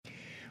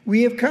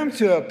We have come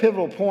to a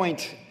pivotal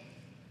point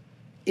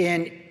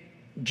in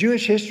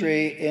Jewish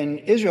history, in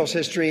Israel's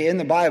history, in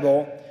the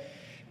Bible,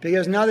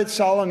 because now that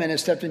Solomon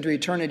has stepped into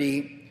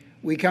eternity,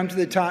 we come to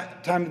the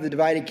time of the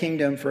divided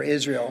kingdom for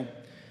Israel.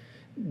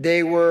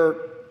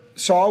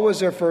 Saul was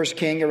their first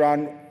king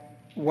around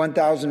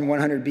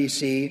 1100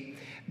 BC.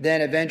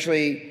 Then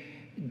eventually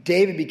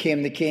David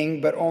became the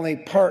king, but only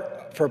part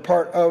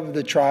of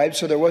the tribe.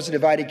 So there was a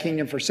divided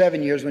kingdom for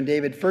 7 years when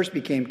David first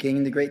became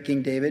king, the great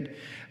King David.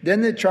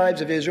 Then the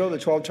tribes of Israel, the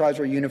 12 tribes,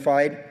 were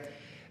unified.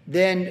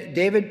 Then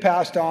David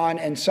passed on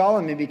and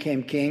Solomon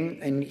became king,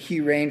 and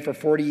he reigned for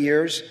 40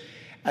 years.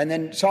 And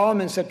then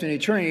Solomon stepped into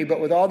eternity, but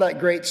with all that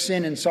great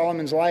sin in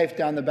Solomon's life,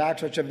 down the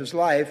backstretch of his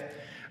life,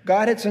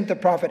 God had sent the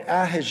prophet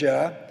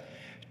Ahijah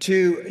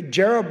to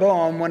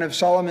Jeroboam, one of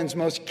Solomon's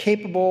most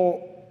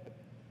capable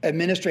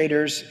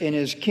administrators in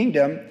his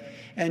kingdom,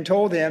 and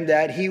told him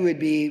that he would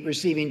be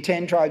receiving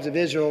 10 tribes of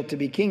Israel to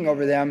be king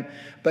over them,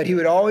 but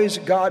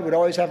God would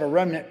always have a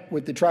remnant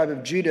with the tribe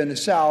of Judah in the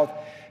south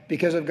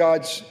because of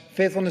God's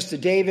faithfulness to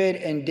David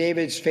and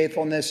David's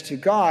faithfulness to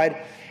God.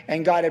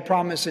 And God had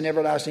promised an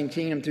everlasting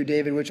kingdom through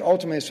David, which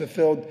ultimately is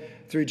fulfilled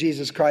through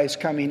Jesus Christ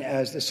coming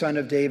as the son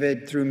of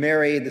David, through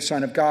Mary, the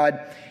son of God,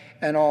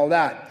 and all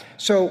that.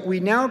 So we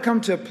now come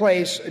to a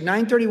place,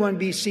 931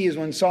 BC is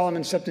when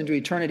Solomon stepped into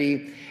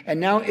eternity, and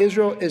now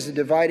Israel is a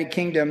divided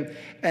kingdom.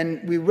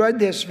 And we read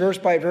this verse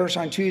by verse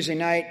on Tuesday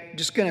night,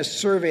 just going to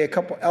survey a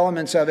couple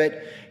elements of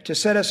it to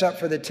set us up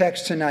for the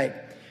text tonight.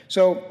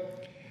 So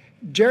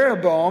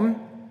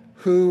Jeroboam,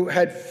 who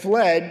had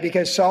fled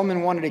because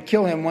Solomon wanted to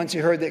kill him once he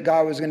heard that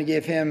God was going to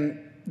give him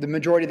the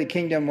majority of the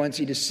kingdom once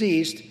he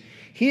deceased,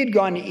 he had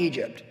gone to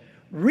Egypt.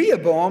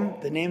 Rehoboam,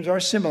 the names are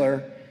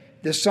similar,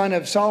 the son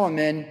of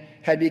Solomon,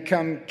 had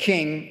become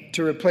king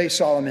to replace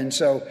Solomon.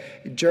 So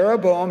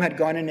Jeroboam had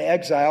gone into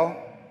exile,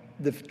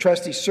 the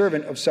trusty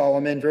servant of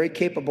Solomon, very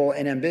capable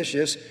and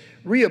ambitious.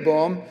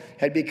 Rehoboam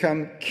had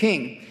become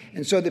king.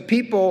 And so the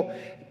people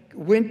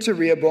went to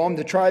Rehoboam,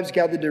 the tribes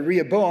gathered to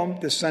Rehoboam,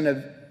 the son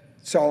of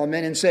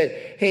Solomon, and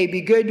said, hey,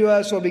 be good to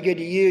us, we'll be good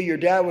to you. Your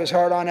dad was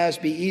hard on us,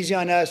 be easy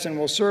on us, and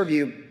we'll serve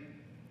you.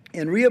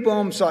 And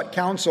Rehoboam sought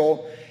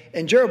counsel,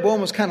 and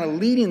Jeroboam was kind of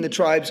leading the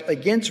tribes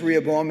against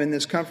Rehoboam in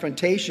this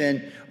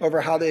confrontation over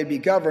how they'd be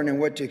governed and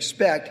what to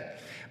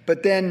expect.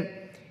 But then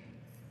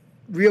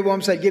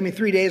Rehoboam said, give me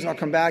 3 days and I'll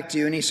come back to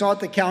you. And he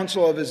sought the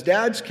counsel of his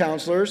dad's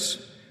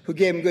counselors, who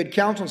gave him good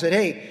counsel and said,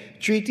 hey,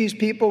 treat these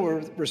people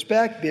with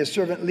respect, be a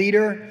servant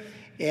leader,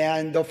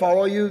 and they'll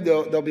follow you,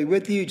 they'll be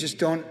with you, just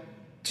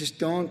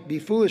don't be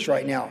foolish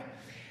right now.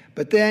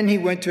 But then he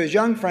went to his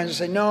young friends and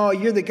said, no,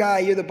 you're the guy,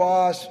 you're the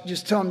boss.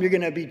 Just tell them you're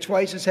going to be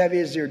twice as heavy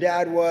as your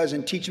dad was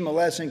and teach them a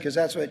lesson, because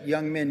that's what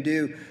young men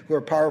do who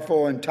are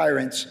powerful and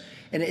tyrants.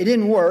 And it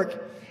didn't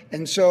work.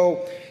 And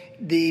so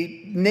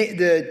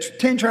the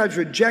 10 tribes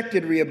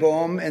rejected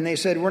Rehoboam, and they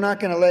said, we're not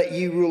going to let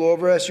you rule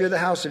over us. You're the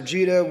house of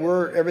Judah.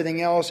 We're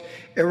everything else,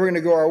 and we're going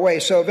to go our way.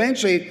 So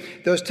eventually,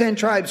 those 10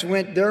 tribes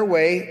went their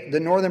way,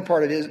 the northern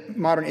part of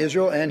modern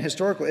Israel and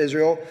historical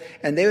Israel,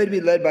 and they would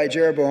be led by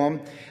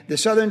Jeroboam. The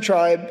southern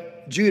tribe,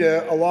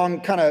 Judah,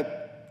 along kind of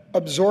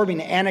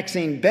absorbing,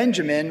 annexing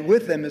Benjamin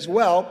with them as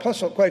well,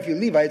 plus quite a few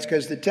Levites,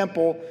 because the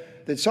temple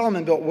that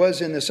Solomon built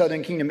was in the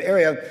southern kingdom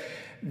area.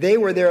 They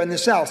were there in the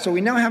south. So we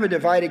now have a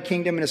divided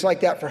kingdom, and it's like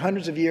that for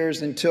hundreds of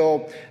years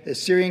until the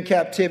Syrian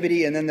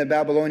captivity and then the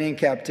Babylonian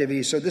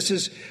captivity. So this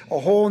is a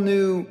whole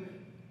new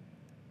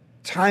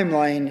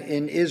timeline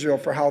in Israel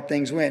for how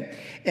things went.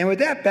 And with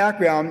that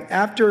background,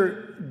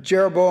 after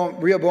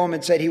Rehoboam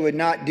had said he would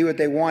not do what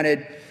they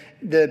wanted,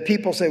 the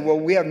people say, well,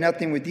 we have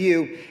nothing with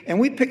you. And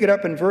we pick it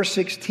up in verse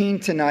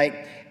 16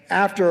 tonight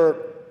after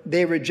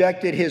they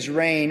rejected his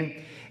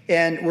reign.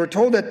 And we're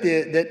told that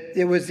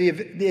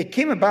it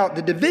came about,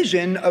 the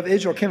division of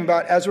Israel came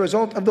about as a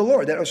result of the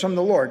Lord. That was from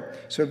the Lord.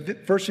 So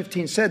verse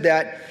 15 said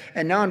that.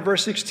 And now in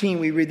verse 16,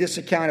 we read this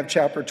account of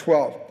chapter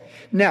 12.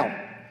 Now,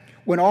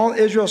 when all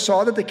Israel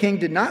saw that the king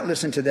did not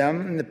listen to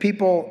them, and the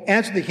people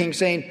answered the king,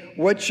 saying,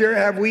 what share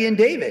have we in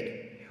David?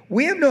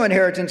 We have no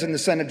inheritance in the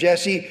son of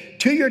Jesse.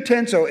 To your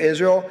tents, O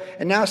Israel,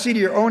 and now see to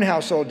your own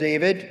household,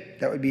 David.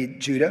 That would be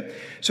Judah.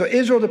 So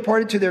Israel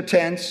departed to their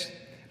tents,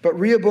 but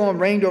Rehoboam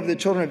reigned over the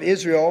children of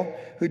Israel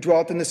who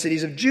dwelt in the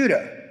cities of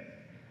Judah.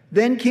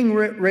 Then King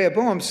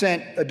Rehoboam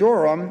sent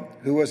Adoram,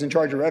 who was in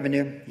charge of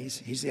revenue.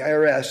 He's the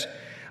IRS.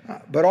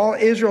 But all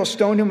Israel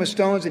stoned him with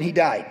stones, and he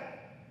died.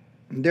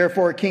 And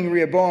therefore King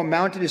Rehoboam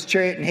mounted his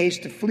chariot in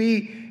haste to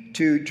flee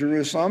to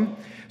Jerusalem.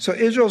 So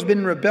Israel's been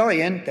in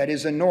rebellion, that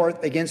is the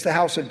north, against the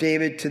house of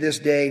David to this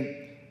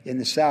day in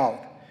the south.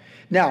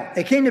 Now,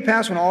 it came to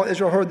pass when all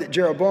Israel heard that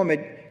Jeroboam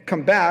had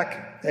come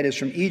back, that is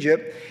from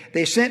Egypt,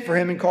 they sent for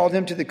him and called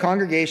him to the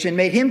congregation,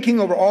 made him king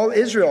over all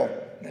Israel,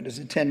 that is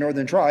the 10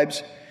 northern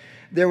tribes.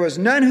 There was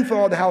none who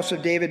followed the house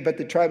of David but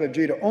the tribe of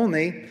Judah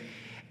only.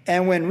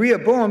 And when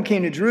Rehoboam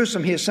came to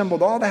Jerusalem, he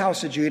assembled all the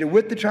house of Judah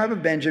with the tribe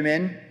of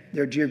Benjamin,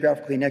 they're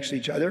geographically next to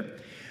each other,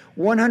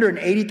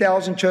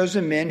 180,000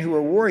 chosen men who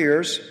were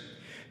warriors,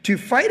 to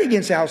fight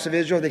against the house of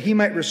Israel, that he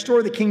might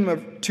restore the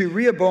kingdom to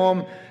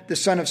Rehoboam, the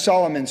son of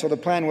Solomon. So the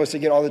plan was to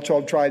get all the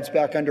 12 tribes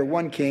back under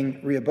one king,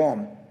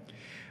 Rehoboam.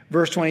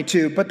 Verse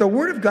 22, but the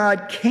word of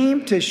God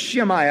came to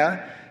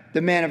Shemaiah,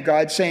 the man of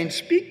God, saying,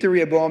 speak to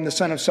Rehoboam, the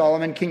son of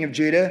Solomon, king of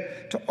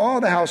Judah, to all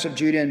the house of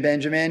Judah and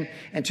Benjamin,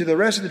 and to the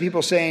rest of the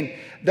people, saying,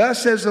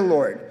 thus says the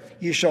Lord,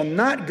 you shall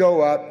not go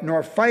up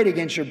nor fight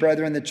against your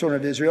brethren, the children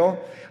of Israel.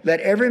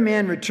 Let every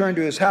man return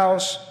to his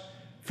house,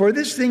 for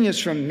this thing is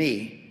from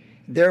me.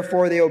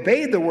 Therefore they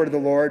obeyed the word of the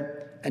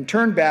Lord and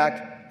turned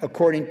back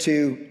according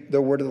to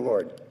the word of the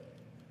Lord.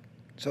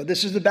 So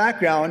this is the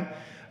background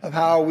of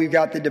how we've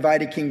got the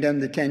divided kingdom,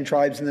 the 10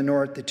 tribes in the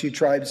north, the 2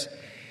 tribes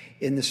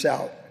in the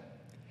south.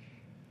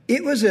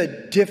 It was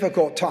a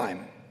difficult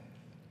time.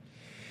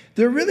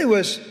 There really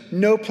was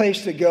no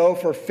place to go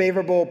for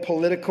favorable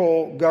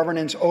political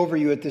governance over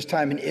you at this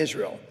time in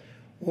Israel.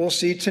 We'll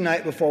see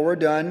tonight before we're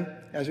done,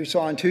 as we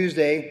saw on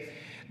Tuesday,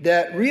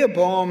 that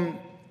Rehoboam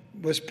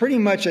was pretty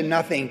much a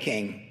nothing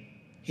king.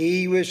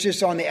 He was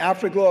just on the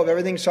afterglow of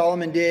everything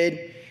Solomon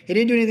did. He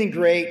didn't do anything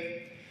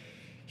great.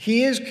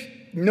 He is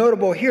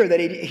notable here that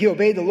he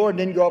obeyed the Lord and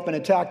didn't go up and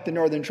attack the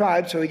northern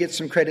tribes, so he gets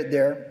some credit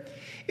there.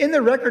 In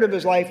the record of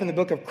his life in the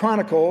book of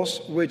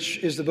Chronicles, which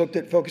is the book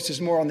that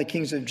focuses more on the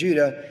kings of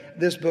Judah,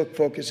 this book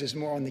focuses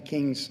more on the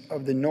kings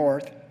of the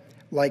north,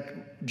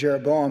 like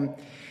Jeroboam.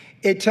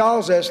 It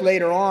tells us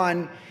later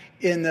on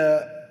in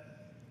the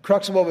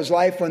crucible of his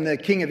life when the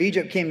king of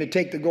Egypt came to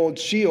take the gold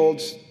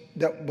shields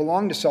that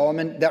belonged to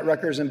Solomon, that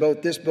record is in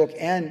both this book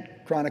and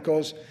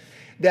Chronicles,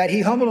 that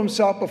he humbled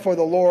himself before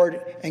the Lord,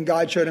 and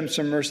God showed him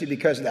some mercy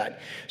because of that.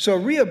 So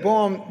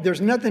Rehoboam,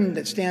 there's nothing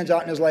that stands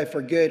out in his life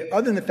for good,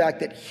 other than the fact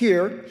that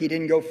here, he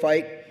didn't go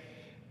fight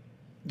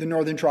the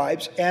northern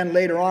tribes, and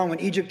later on, when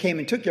Egypt came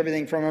and took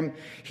everything from him,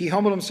 he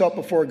humbled himself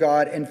before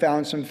God and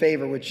found some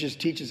favor, which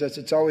just teaches us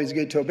it's always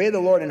good to obey the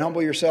Lord and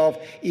humble yourself,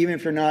 even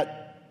if you're not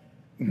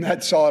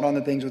solid on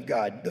the things with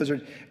God.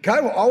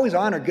 God will always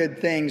honor good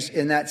things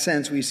in that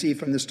sense we see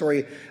from the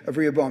story of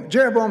Rehoboam.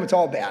 Jeroboam, it's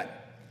all bad.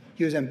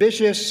 He was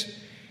ambitious.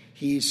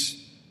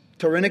 He's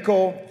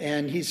tyrannical,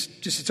 and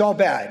it's all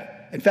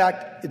bad. In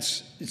fact,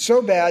 it's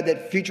so bad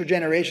that future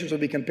generations will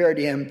be compared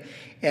to him,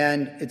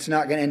 and it's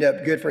not going to end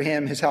up good for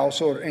him, his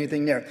household, or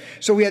anything there.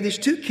 So we have these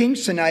 2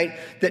 kings tonight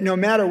that no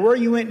matter where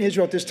you went in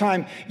Israel at this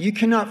time, you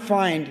cannot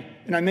find,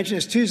 and I mentioned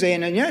this Tuesday,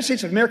 in the United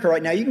States of America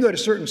right now, you can go to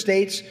certain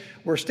states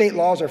where state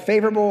laws are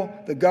favorable,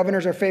 the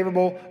governors are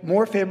favorable,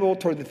 more favorable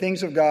toward the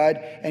things of God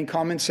and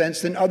common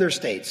sense than other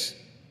states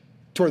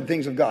toward the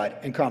things of God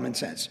and common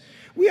sense.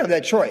 We have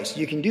that choice.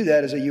 You can do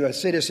that as a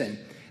U.S. citizen.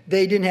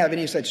 They didn't have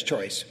any such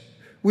choice.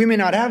 We may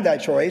not have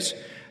that choice.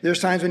 There's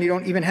times when you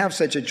don't even have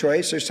such a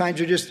choice. There's times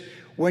you're just,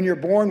 when you're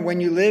born,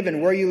 when you live,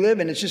 and where you live,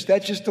 and that's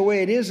just the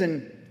way it is,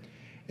 and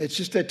it's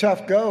just a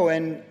tough go,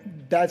 and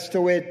that's the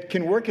way it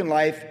can work in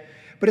life.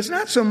 But it's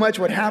not so much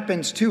what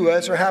happens to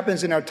us or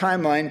happens in our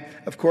timeline,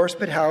 of course,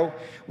 but how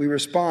we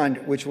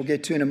respond, which we'll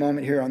get to in a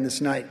moment here on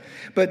this night.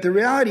 But the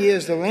reality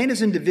is the land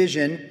is in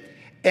division,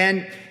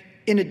 and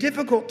in a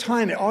difficult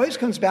time, it always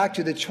comes back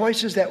to the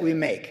choices that we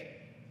make.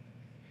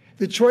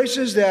 The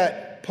choices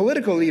that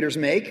political leaders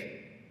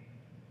make.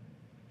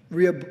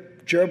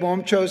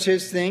 Jeroboam chose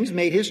his things,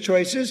 made his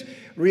choices.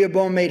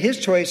 Rehoboam made his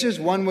choices.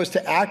 One was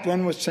to act,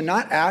 one was to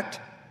not act.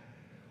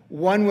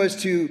 One was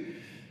to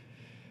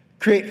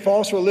create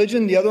false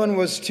religion. The other one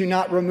was to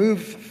not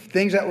remove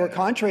things that were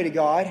contrary to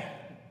God.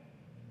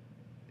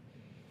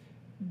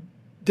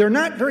 They're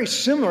not very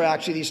similar,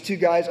 actually, these 2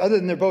 guys, other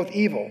than they're both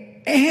evil.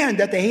 And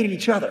that they hated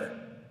each other.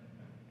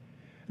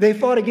 They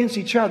fought against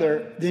each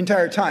other the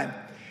entire time.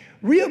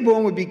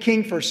 Rehoboam would be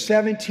king for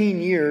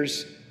 17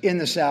 years in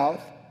the south.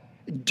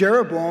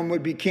 Jeroboam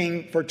would be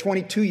king for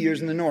 22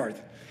 years in the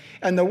north.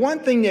 And the one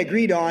thing they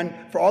agreed on,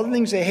 for all the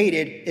things they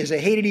hated, is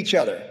they hated each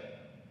other.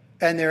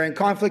 And they're in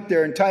conflict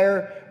their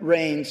entire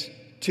reigns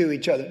to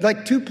each other.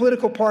 Like 2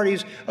 political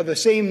parties of the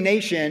same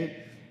nation,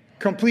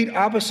 complete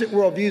opposite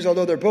worldviews,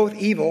 although they're both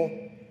evil,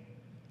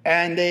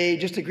 and they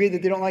just agree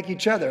that they don't like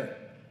each other.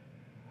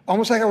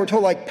 Almost like I were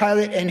told, like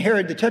Pilate and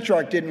Herod the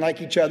Tetrarch didn't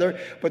like each other,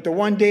 but the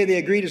one day they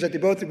agreed is that they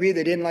both agreed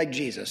they didn't like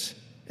Jesus.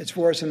 It's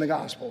for us in the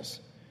Gospels.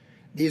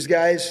 These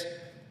guys,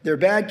 they're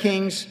bad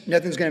kings.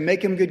 Nothing's going to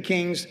make them good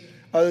kings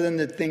other than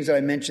the things that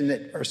I mentioned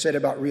that are said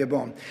about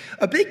Rehoboam.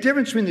 A big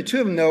difference between the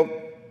 2 of them,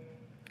 though,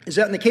 is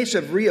that in the case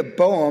of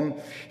Rehoboam,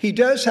 he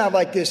does have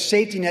like this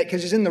safety net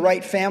because he's in the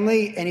right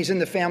family and he's in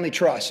the family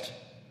trust.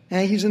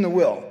 And he's in the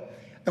will.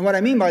 And what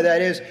I mean by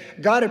that is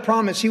God had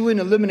promised he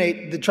wouldn't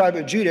eliminate the tribe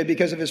of Judah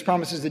because of his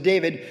promises to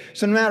David.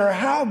 So no matter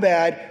how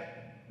bad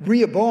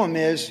Rehoboam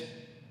is,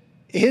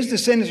 his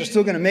descendants are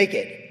still going to make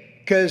it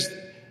because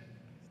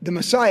the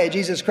Messiah,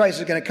 Jesus Christ,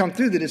 is going to come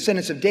through the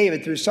descendants of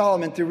David, through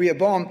Solomon, through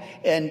Rehoboam,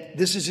 and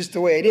this is just the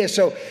way it is.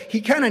 So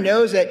he kind of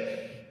knows that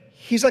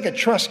he's like a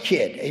trust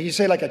kid. You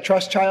say like a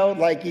trust child?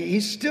 Like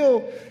he's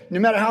still, no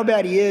matter how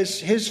bad he is,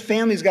 his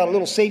family's got a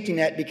little safety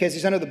net because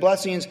he's under the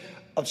blessings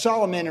of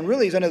Solomon, and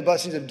really he's under the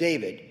blessings of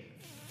David.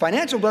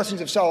 Financial blessings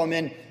of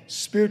Solomon,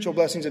 spiritual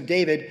blessings of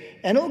David,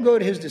 and it'll go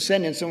to his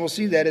descendants, and we'll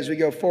see that as we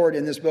go forward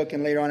in this book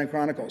and later on in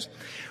Chronicles.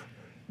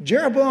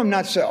 Jeroboam,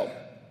 not so.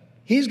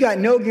 He's got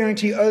no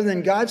guarantee other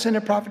than God sent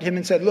a prophet to him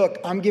and said, look,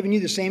 I'm giving you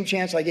the same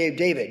chance I gave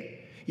David.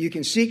 You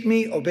can seek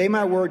me, obey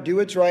my word, do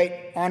what's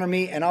right, honor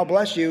me, and I'll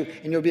bless you,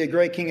 and you'll be a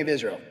great king of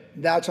Israel.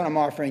 That's what I'm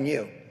offering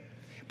you.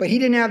 But he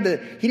didn't have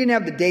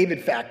the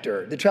David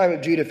factor, the tribe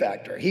of Judah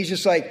factor. He's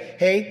just like,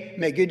 hey,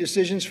 make good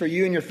decisions for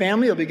you and your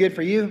family. It'll be good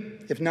for you.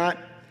 If not,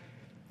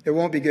 it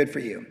won't be good for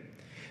you.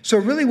 So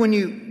really,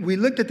 when we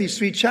looked at these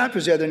 3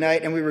 chapters the other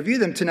night and we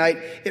reviewed them tonight,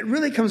 it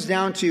really comes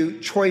down to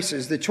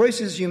choices. The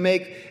choices you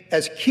make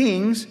as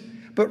kings,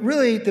 but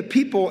really the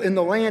people in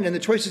the land and the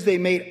choices they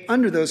made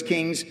under those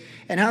kings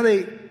and how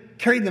they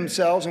carried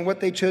themselves and what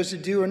they chose to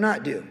do or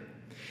not do.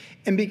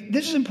 And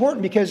this is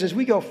important because as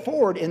we go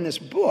forward in this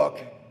book,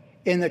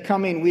 in the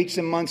coming weeks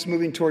and months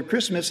moving toward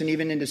Christmas and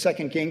even into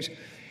 2 Kings,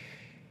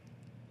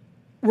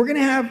 we're going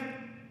to have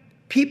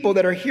people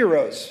that are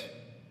heroes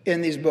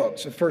in these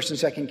books of 1st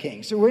and 2nd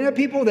Kings. So we're going to have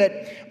people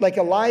that, like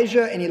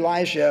Elijah and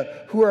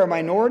Elisha, who are a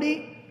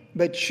minority,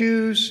 but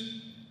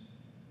choose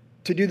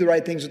to do the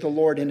right things with the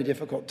Lord in a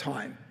difficult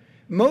time.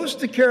 Most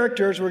of the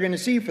characters we're going to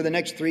see for the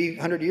next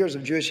 300 years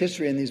of Jewish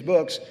history in these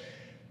books,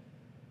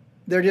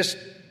 they're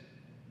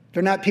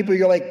not people you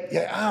go like,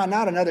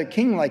 not another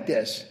king like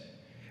this.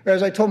 Or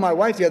as I told my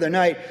wife the other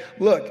night,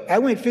 look, I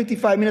went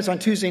 55 minutes on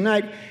Tuesday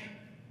night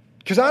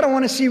because I don't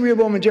want to see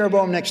Rehoboam and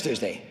Jeroboam next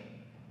Tuesday.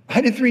 I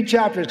did 3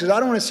 chapters because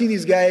I don't want to see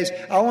these guys.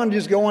 I want to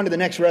just go on to the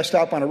next rest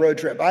stop on a road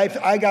trip.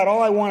 I got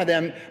all I wanted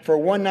them for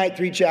one night,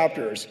 3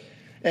 chapters.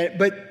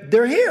 But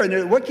they're here,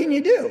 and what can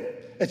you do?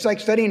 It's like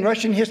studying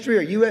Russian history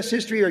or U.S.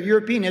 history or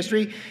European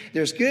history.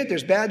 There's good,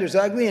 there's bad, there's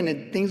ugly,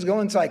 and things go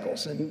in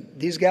cycles. And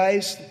these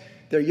guys,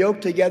 they're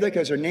yoked together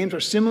because their names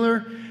are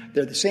similar.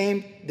 They're the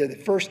same. They're the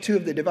first 2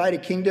 of the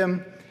divided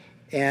kingdom.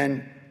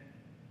 And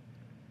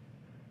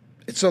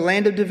it's a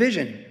land of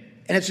division.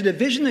 And it's a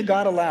division that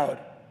God allowed.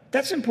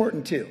 That's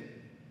important too.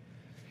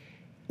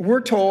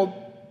 We're told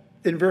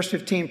in verse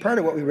 15, part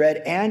of what we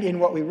read, and in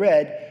what we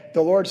read,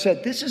 the Lord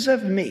said, this is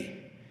of me.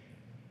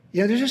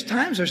 There's just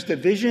times there's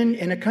division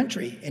in a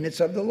country, and it's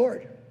of the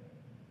Lord.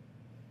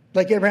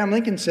 Like Abraham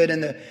Lincoln said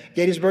in the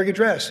Gettysburg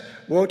Address,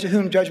 woe to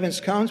whom judgments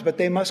comes, but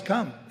they must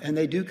come, and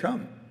they do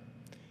come.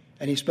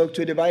 And he spoke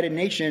to a divided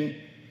nation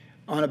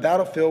on a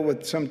battlefield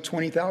with some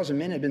 20,000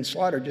 men had been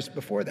slaughtered just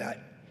before that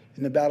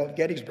in the Battle of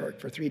Gettysburg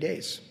for 3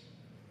 days.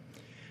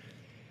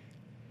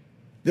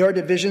 There are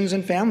divisions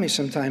in families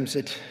sometimes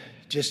that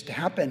just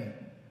happen.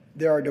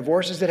 There are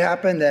divorces that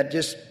happen that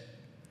just,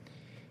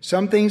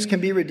 some things can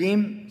be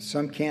redeemed,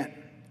 some can't.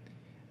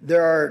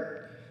 There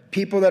are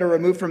people that are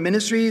removed from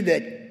ministry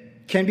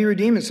that can be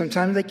redeemed and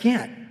sometimes they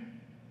can't.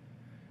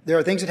 There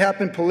are things that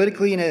happen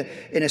politically in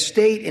a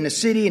state, in a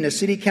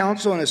city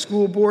council, in a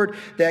school board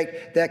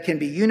that can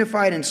be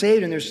unified and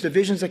saved, and there's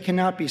divisions that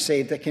cannot be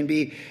saved, that can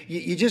be,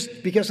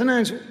 because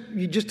sometimes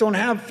you just don't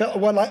have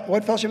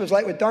what fellowship is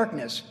like with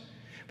darkness.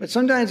 But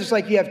sometimes it's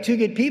like you have 2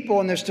 good people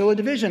and there's still a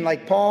division,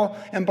 like Paul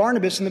and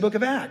Barnabas in the book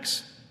of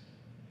Acts.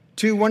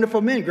 2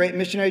 wonderful men, great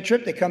missionary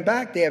trip, they come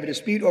back, they have a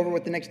dispute over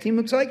what the next team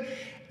looks like,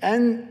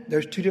 and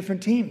there's 2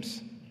 different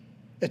teams.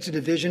 It's a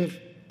division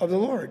of the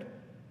Lord.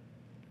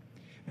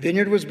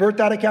 Vineyard was birthed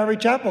out of Calvary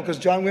Chapel because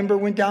John Wimber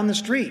went down the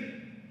street,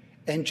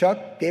 and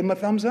Chuck gave him a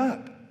thumbs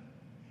up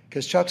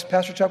because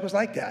Pastor Chuck was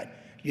like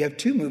that. You have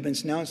 2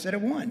 movements now instead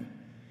of 1.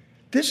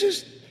 This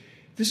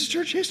is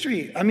church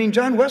history. I mean,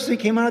 John Wesley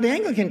came out of the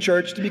Anglican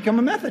Church to become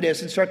a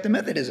Methodist and start the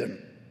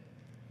Methodism.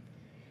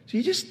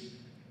 So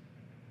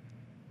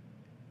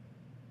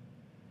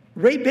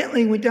Ray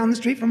Bentley went down the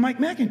street from Mike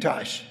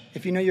McIntosh,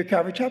 if you know your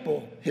Calvary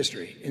Chapel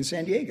history in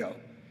San Diego.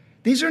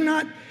 These are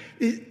not,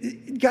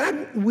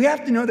 God, we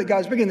have to know that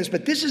God's bigger than this,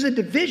 but this is a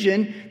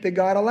division that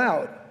God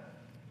allowed.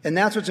 And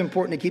that's what's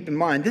important to keep in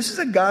mind. This is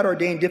a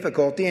God-ordained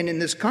difficulty, and in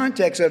this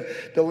context of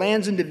the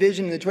lands and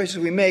division and the choices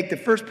we make, the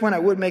first point I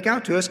would make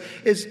out to us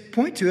is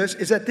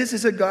that this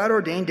is a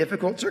God-ordained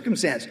difficult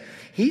circumstance.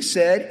 He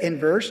said in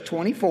verse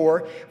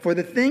 24, for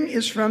the thing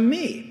is from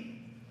me.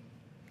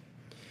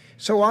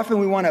 So often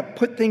we want to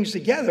put things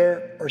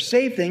together or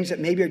save things that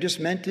maybe are just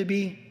meant to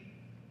be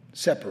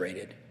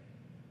separated.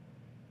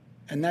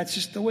 And that's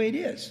just the way it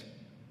is.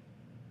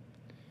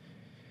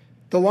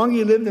 The longer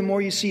you live, the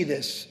more you see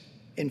this.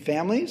 In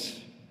families,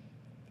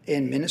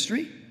 in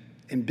ministry,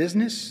 in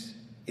business,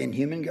 in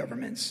human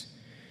governments.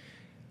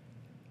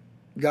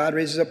 God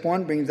raises up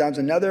one, brings down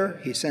another.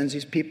 He sends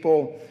these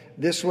people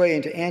this way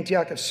into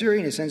Antioch of Syria,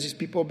 and he sends these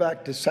people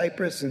back to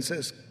Cyprus and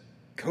says,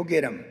 go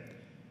get them.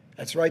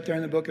 That's right there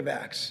in the book of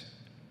Acts.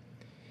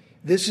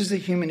 This is the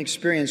human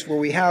experience where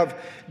we have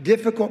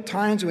difficult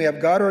times, and we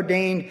have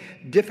God-ordained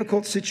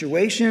difficult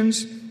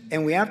situations,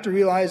 and we have to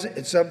realize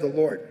it's of the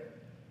Lord.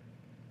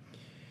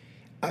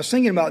 I was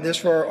thinking about this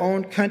for our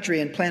own country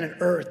and planet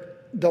Earth.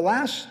 The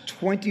last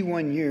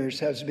 21 years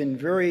has been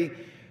very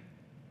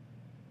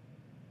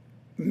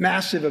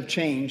massive of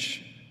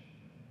change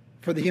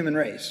for the human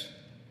race.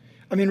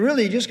 I mean,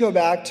 really, just go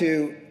back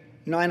to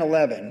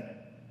 9/11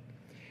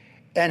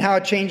 and how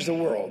it changed the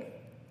world.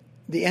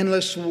 The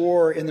endless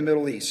war in the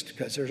Middle East,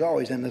 because there's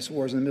always endless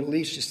wars in the Middle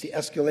East, just the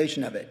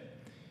escalation of it.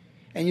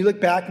 And you look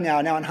back now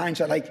in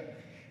hindsight, like,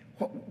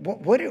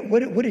 What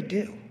did it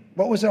do?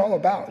 What was it all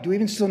about? Do we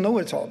even still know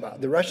what it's all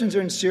about? The Russians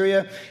are in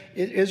Syria.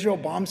 Israel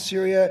bombed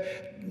Syria.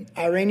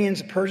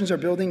 Iranians, Persians are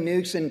building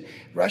nukes, and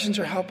Russians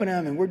are helping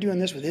them, and we're doing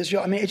this with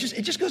Israel. I mean, it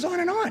just goes on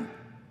and on.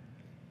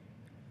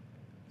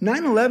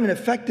 9/11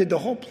 affected the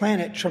whole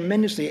planet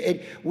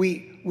tremendously.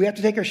 We have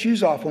to take our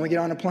shoes off when we get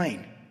on a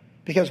plane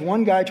because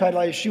one guy tried to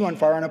light his shoe on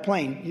fire on a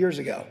plane years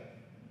ago.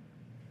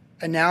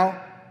 And now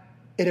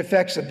it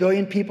affects 1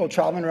 billion people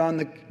traveling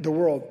around the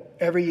world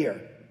every year.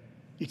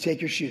 You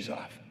take your shoes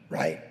off,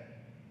 right?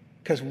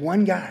 Because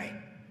one guy,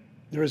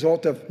 the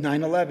result of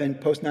 9/11,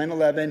 post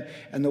 9/11,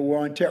 and the war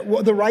on terror.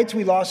 Well, the rights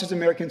we lost as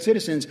American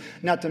citizens,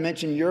 not to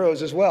mention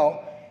Euros as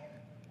well,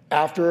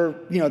 after,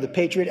 the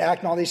Patriot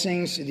Act and all these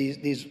things,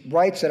 these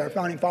rights that our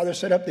founding fathers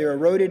set up, they're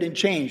eroded and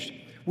changed.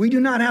 We do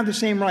not have the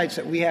same rights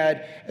that we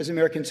had as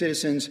American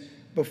citizens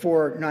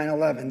before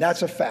 9/11.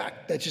 That's a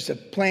fact. That's just a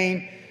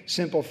plain,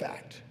 simple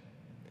fact.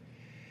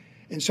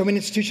 In so many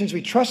institutions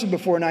we trusted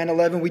before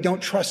 9/11, we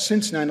don't trust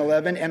since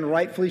 9/11, and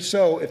rightfully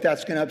so. If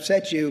that's going to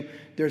upset you,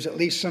 there's at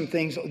least some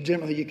things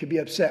legitimately you could be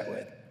upset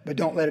with. But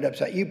don't let it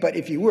upset you. But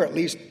if you were, at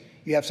least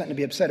you have something to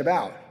be upset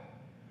about.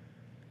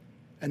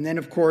 And then,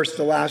 of course,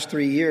 the last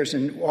 3 years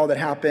and all that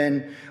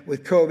happened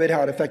with COVID,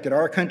 how it affected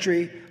our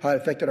country, how it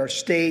affected our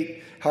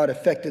state, how it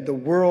affected the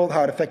world,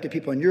 how it affected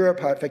people in Europe,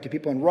 how it affected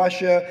people in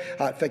Russia,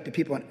 how it affected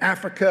people in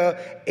Africa,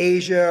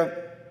 Asia,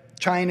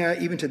 China,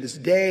 even to this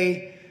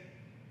day.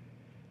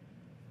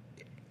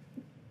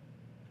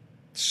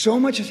 So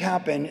much has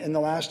happened in the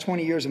last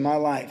 20 years of my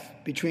life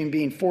between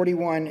being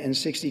 41 and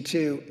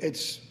 62.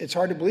 It's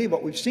hard to believe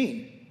what we've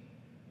seen.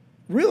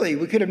 Really,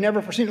 we could have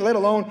never foreseen it, let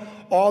alone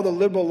all the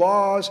liberal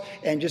laws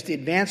and just the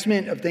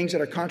advancement of things that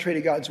are contrary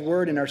to God's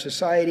word in our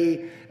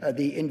society,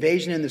 the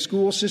invasion in the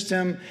school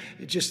system.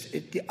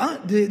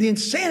 The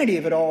insanity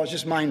of it all is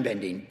just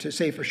mind-bending, to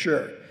say for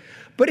sure.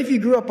 But if you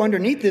grew up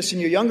underneath this and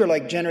you're younger,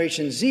 like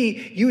Generation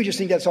Z, you would just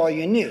think that's all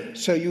you knew.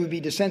 So you would be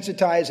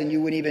desensitized and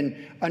you wouldn't even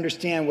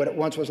understand what it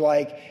once was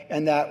like,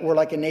 and that we're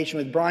like a nation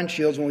with bronze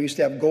shields when we used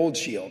to have gold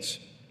shields.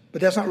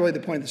 But that's not really the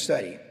point of the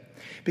study.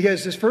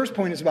 Because this first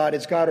point is about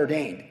it's God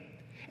ordained.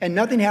 And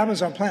nothing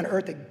happens on planet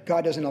Earth that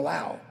God doesn't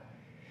allow.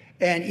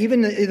 And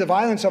even the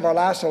violence of our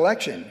last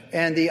election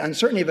and the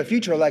uncertainty of a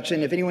future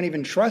election, if anyone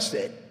even trusts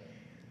it,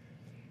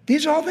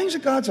 these are all things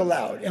that God's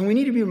allowed. And we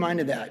need to be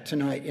reminded of that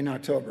tonight in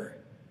October.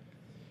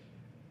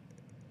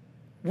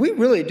 We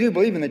really do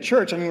believe in the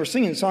church. I mean, we're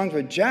singing songs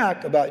with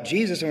Jack about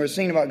Jesus and we're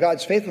singing about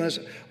God's faithfulness.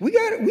 We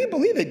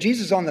believe that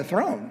Jesus is on the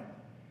throne.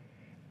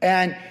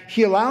 And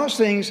he allows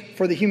things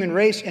for the human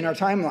race in our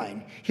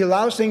timeline. He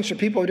allows things for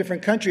people of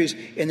different countries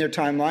in their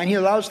timeline. He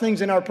allows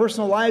things in our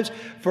personal lives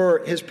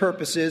for his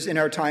purposes in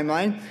our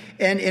timeline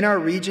and in our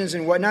regions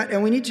and whatnot.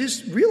 And we need to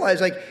just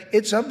realize,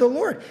 it's of the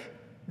Lord.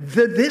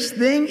 This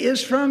thing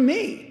is from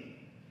me.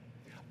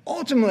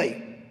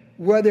 Ultimately,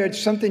 whether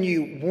it's something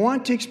you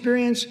want to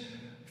experience,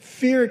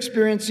 fear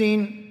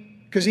experiencing,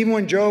 because even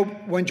when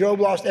Job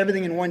lost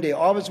everything in one day,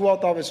 all of his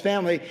wealth, all of his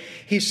family,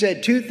 he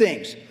said two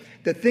things.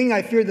 The thing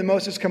I feared the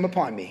most has come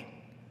upon me.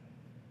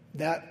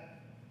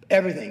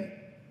 Everything.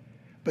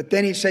 But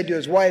then he said to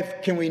his wife,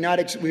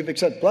 we've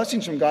accepted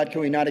blessings from God, can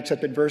we not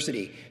accept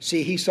adversity?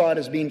 See, he saw it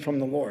as being from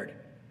the Lord.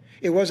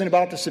 It wasn't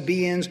about the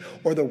Sabaeans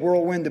or the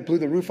whirlwind that blew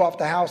the roof off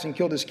the house and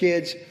killed his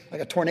kids, like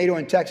a tornado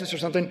in Texas or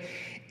something.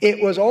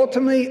 It was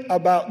ultimately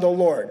about the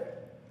Lord.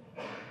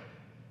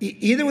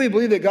 Either we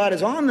believe that God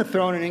is on the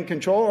throne and in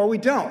control, or we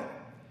don't.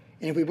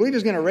 And if we believe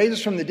he's going to raise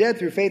us from the dead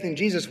through faith in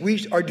Jesus, we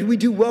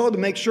do well to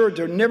make sure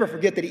to never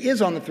forget that he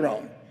is on the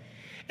throne.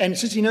 And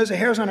since he knows the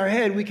hairs on our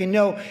head, we can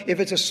know if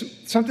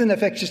it's something that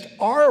affects just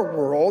our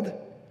world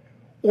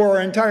or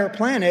our entire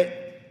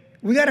planet,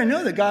 we got to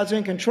know that God's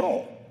in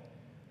control.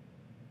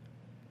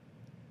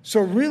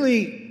 So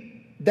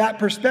really, that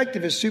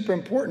perspective is super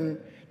important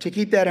to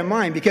keep that in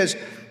mind, because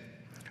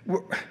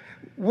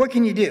what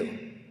can you do?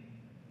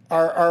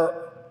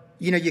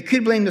 You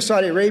could blame the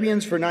Saudi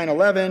Arabians for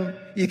 9/11.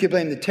 You could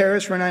blame the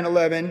terrorists for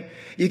 9/11.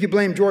 You could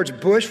blame George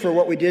Bush for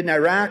what we did in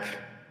Iraq.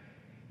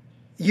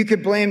 You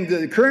could blame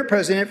the current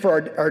president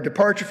for our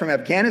departure from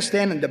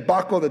Afghanistan and the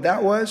debacle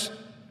that was.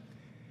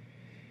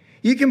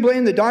 You can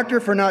blame the doctor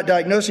for not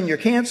diagnosing your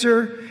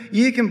cancer.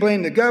 You can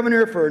blame the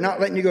governor for not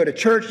letting you go to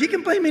church. You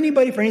can blame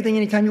anybody for anything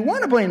anytime you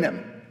want to blame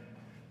them.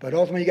 But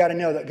ultimately, you got to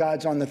know that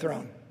God's on the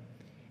throne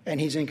and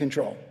he's in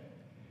control.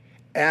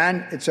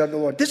 And it's of the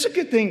Lord. This is a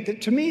good thing.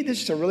 To me,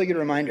 this is a really good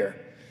reminder.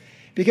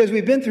 Because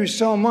we've been through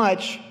so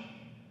much,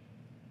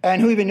 and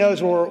who even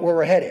knows where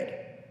we're headed.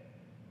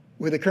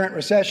 With the current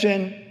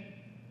recession,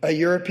 a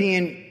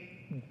European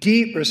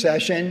deep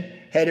recession,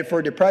 headed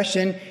for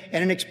depression,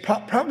 and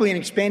probably an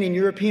expanding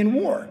European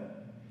war.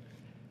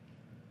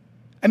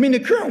 I mean,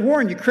 the current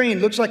war in Ukraine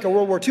looks like a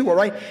World War II war,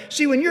 right?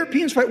 See, when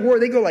Europeans fight war,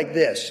 they go like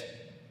this.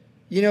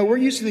 We're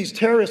used to these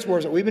terrorist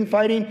wars that we've been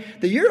fighting.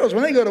 The Euros,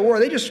 when they go to war,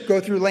 they just go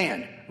through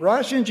land.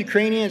 Russians,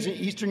 Ukrainians, and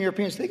Eastern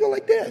Europeans, they go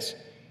like this.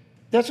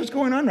 That's what's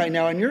going on right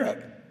now in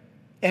Europe.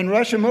 And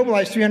Russia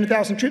mobilized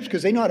 300,000 troops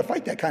because they know how to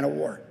fight that kind of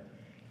war.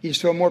 You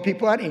just throw more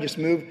people out and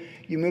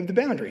you move the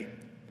boundary.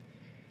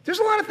 There's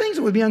a lot of things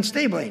that would be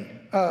unsettling.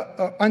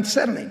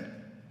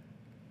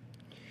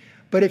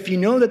 But if you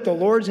know that the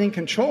Lord's in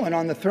control and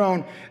on the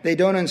throne, they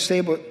don't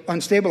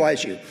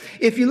unstabilize you.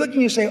 If you look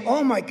and you say,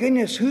 oh my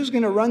goodness, who's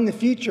going to run the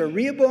future,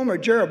 Rehoboam or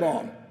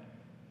Jeroboam?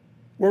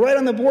 We're right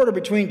on the border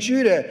between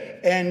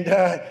Judah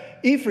and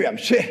Ephraim.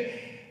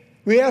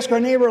 We ask our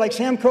neighbor like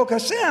Sam Coca,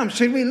 Sam,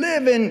 should we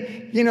live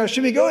in,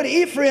 should we go to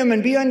Ephraim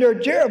and be under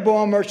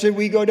Jeroboam, or should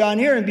we go down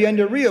here and be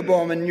under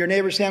Rehoboam? And your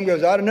neighbor Sam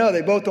goes, I don't know,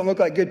 they both don't look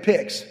like good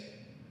picks.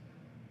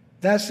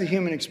 That's the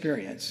human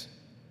experience.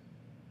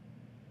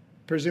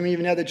 Presuming you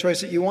even had the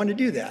choice that you want to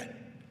do that.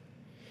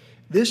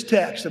 This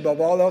text,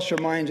 above all else,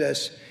 reminds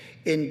us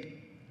in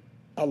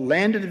a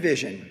land of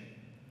division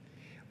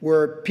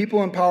where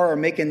people in power are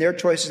making their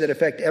choices that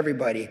affect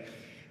everybody,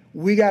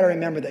 we got to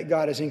remember that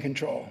God is in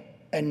control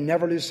and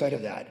never lose sight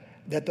of that.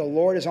 That the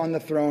Lord is on the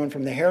throne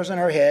from the hairs on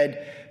our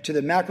head to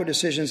the macro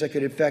decisions that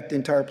could affect the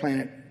entire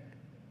planet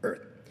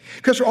Earth.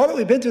 Because for all that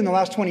we've been through in the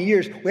last 20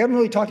 years, we haven't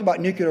really talked about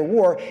nuclear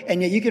war,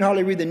 and yet you can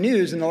hardly read the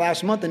news in the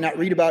last month and not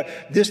read about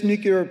this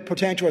nuclear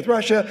potential with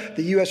Russia,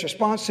 the U.S.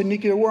 response to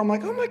nuclear war. I'm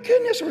like, oh my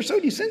goodness, we're so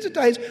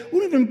desensitized, we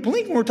don't even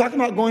blink when we're talking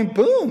about going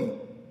boom.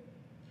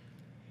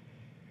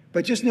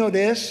 But just know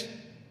this,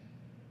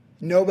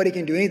 nobody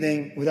can do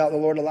anything without the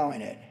Lord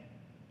allowing it.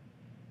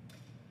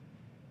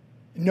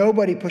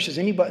 Nobody pushes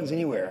any buttons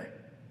anywhere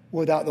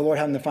without the Lord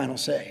having the final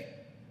say.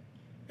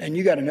 And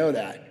you got to know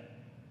that.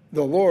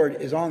 The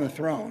Lord is on the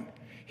throne.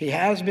 He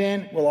has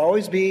been, will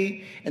always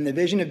be. And the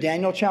vision of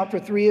Daniel chapter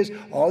 3 is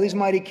all these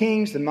mighty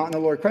kings, the mountain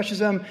of the Lord crushes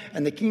them,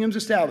 and the kingdom's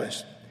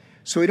established.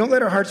 So we don't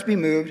let our hearts be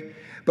moved,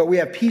 but we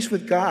have peace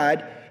with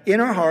God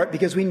in our heart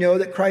because we know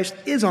that Christ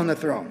is on the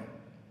throne.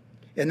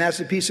 And that's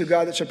the peace of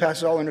God that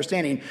surpasses all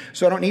understanding.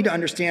 So I don't need to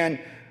understand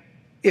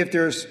if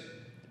there's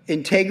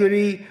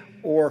integrity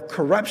or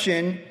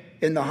corruption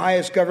in the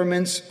highest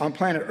governments on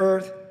planet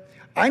Earth.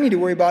 I need to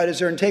worry about is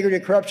there integrity or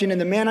corruption in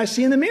the man I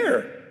see in the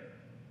mirror.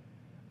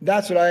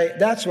 That's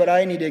what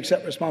I need to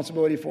accept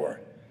responsibility for.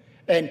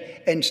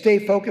 And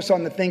stay focused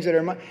on the things that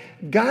are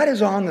God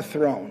is on the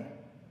throne.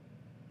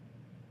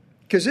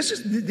 Because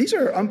these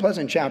are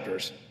unpleasant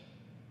chapters.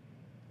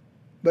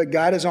 But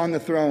God is on the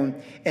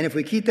throne. And if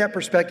we keep that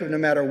perspective, no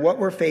matter what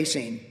we're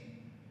facing,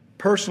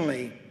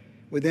 personally,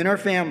 within our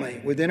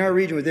family, within our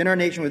region, within our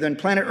nation, within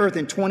planet Earth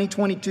in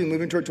 2022,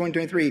 moving toward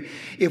 2023,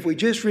 if we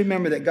just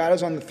remember that God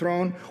is on the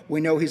throne, we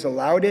know He's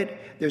allowed it,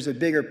 there's a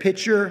bigger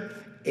picture,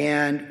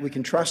 and we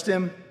can trust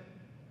Him,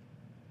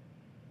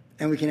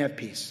 and we can have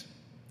peace.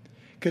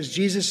 Because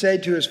Jesus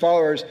said to His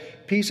followers,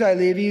 peace I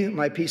leave you,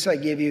 my peace I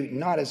give you,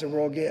 not as the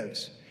world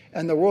gives.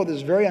 And the world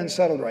is very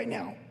unsettled right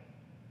now.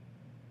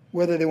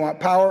 Whether they want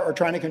power or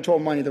trying to control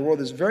money, the world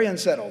is very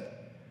unsettled.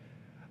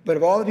 But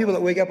of all the people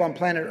that wake up on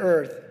planet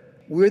Earth,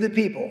 we're the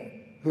people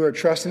who are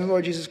trusting the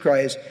Lord Jesus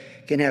Christ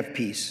can have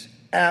peace,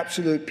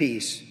 absolute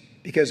peace,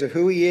 because of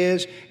who He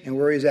is and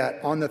where He's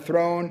at on the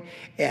throne.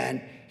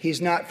 And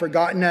He's not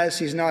forgotten us.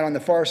 He's not on the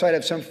far side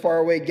of some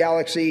faraway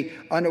galaxy,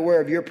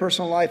 unaware of your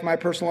personal life, my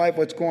personal life,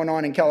 what's going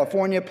on in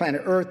California,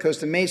 planet Earth,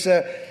 Costa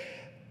Mesa,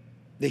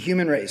 the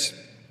human race.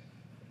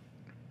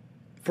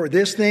 For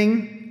this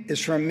thing is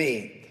from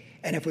me.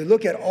 And if we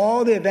look at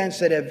all the events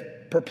that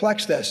have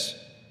perplexed us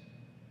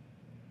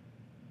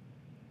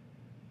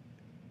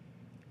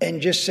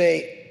and just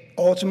say,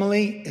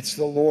 ultimately, it's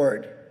the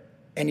Lord,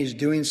 and He's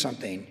doing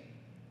something,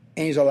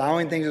 and He's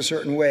allowing things a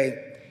certain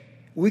way,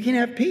 we can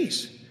have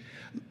peace.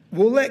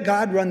 We'll let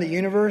God run the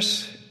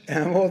universe,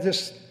 and we'll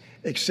just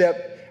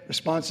accept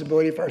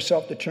responsibility for our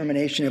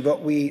self-determination of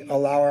what we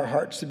allow our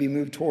hearts to be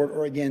moved toward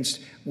or against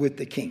with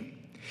the King.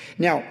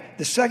 Now,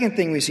 the second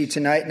thing we see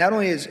tonight, not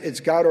only is it's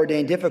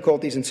God-ordained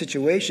difficulties and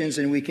situations,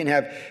 and we can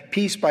have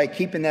peace by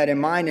keeping that in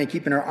mind and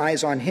keeping our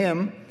eyes on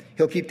Him.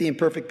 He'll keep thee in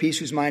perfect peace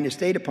whose mind is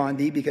stayed upon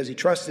thee because he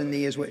trusts in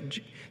thee, is what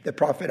the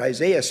prophet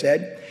Isaiah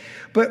said.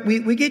 But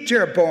we get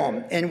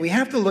Jeroboam, and we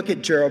have to look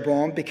at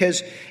Jeroboam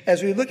because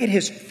as we look at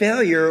his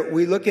failure,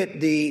 we look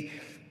at the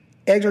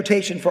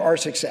exhortation for our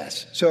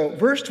success. So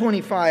verse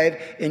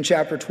 25 in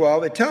chapter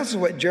 12, it tells us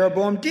what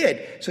Jeroboam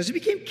did. So as he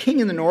became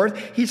king in the north,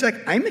 he's like,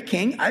 I'm the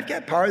king, I've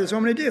got power, this is what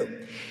I'm going to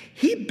do.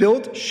 He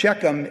built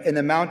Shechem in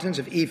the mountains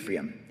of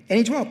Ephraim, and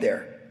he dwelt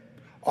there.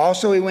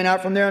 Also he went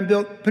out from there and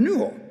built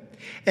Penuel.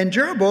 And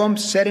Jeroboam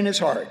said in his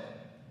heart,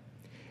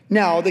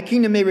 now the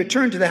kingdom may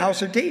return to the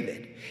house of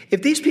David.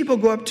 If these people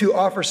go up to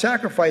offer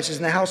sacrifices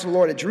in the house of the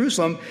Lord at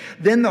Jerusalem,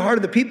 then the heart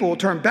of the people will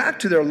turn back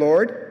to their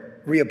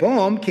Lord,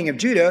 Rehoboam, king of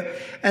Judah,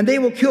 and they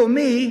will kill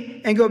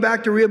me and go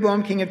back to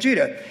Rehoboam, king of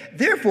Judah.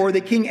 Therefore,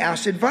 the king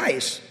asked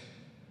advice.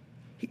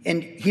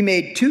 And he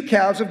made 2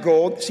 calves of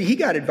gold. See, he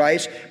got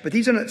advice, but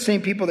these are not the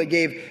same people that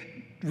gave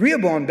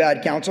Rehoboam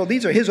bad counsel.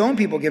 These are his own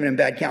people giving him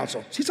bad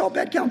counsel. See, it's all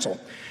bad counsel.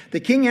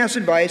 The king asked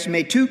advice,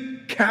 made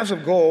 2 calves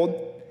of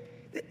gold.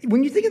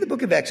 When you think of the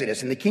book of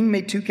Exodus, and the king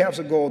made 2 calves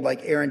of gold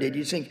like Aaron did,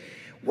 you think,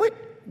 what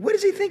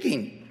is he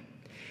thinking?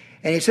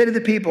 And he said to the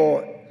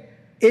people,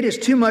 it is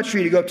too much for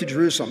you to go up to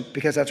Jerusalem,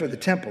 because that's where the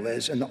temple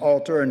is, and the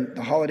altar, and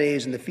the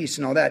holidays, and the feasts,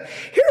 and all that.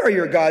 Here are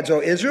your gods,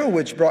 O Israel,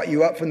 which brought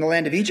you up from the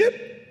land of Egypt.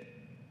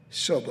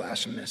 So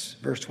blasphemous.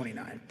 Verse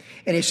 29.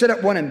 And he set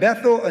up one in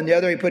Bethel and the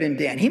other he put in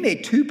Dan. He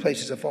made two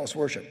places of false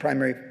worship,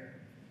 primary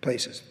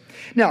places.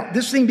 Now,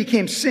 this thing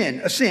became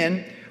a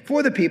sin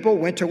for the people,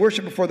 went to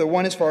worship before the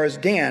one as far as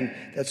Dan,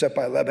 that's up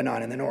by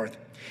Lebanon in the north.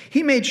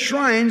 He made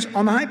shrines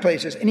on the high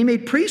places, and he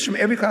made priests from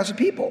every class of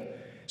people.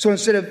 So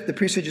instead of the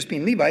priesthood just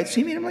being Levites,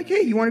 he made them like,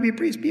 hey, you want to be a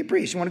priest? Be a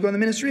priest. You want to go in the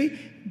ministry?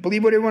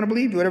 Believe whatever you want to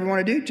believe, do whatever you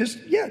want to do. Just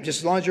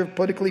as long as you're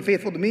politically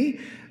faithful to me,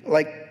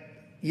 like,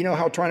 you know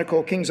how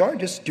tyrannical kings are,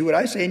 just do what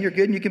I say and you're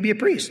good and you can be a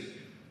priest.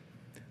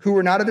 Who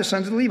were not of the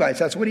sons of the Levites.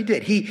 That's what he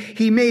did.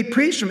 He made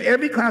priests from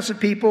every class of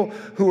people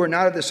who were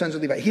not of the sons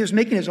of Levi. He was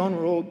making his own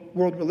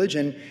world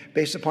religion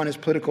based upon his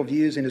political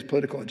views and his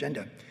political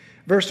agenda.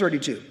 Verse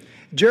 32.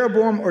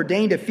 Jeroboam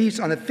ordained a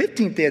feast on the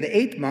 15th day of the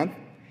 8th month,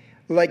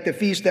 like the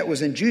feast that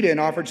was in Judah, and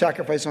offered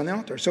sacrifice on the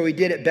altar. So he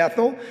did at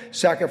Bethel,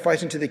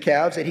 sacrificing to the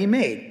calves that he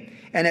made.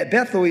 And at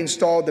Bethel he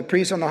installed the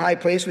priests on the high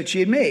place which he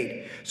had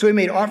made. So he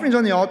made offerings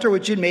on the altar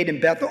which he had made in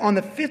Bethel on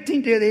the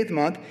 15th day of the 8th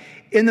month,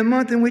 in the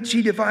month in which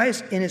he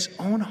devised in his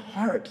own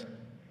heart.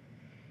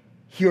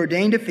 He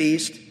ordained a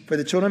feast for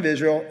the children of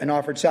Israel and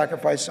offered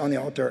sacrifices on the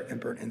altar and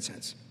burnt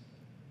incense.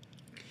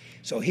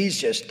 So he's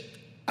just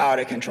out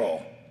of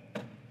control.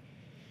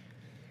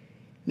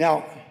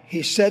 Now,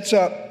 he sets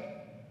up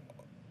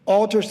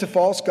altars to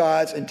false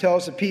gods and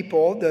tells the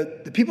people,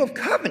 the people of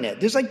covenant,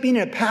 this is like being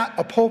in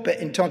a pulpit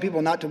and telling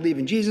people not to believe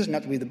in Jesus,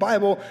 not to believe the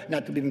Bible,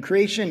 not to believe in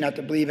creation, not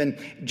to believe in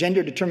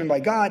gender determined by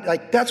God.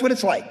 Like, that's what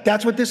it's like.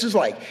 That's what this is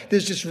like.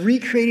 There's just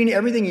recreating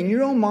everything in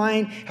your own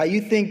mind, how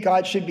you think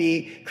God should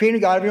be, creating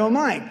a God of your own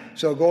mind.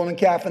 So a golden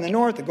calf in the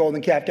north, a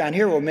golden calf down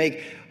here will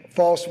make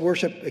false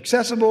worship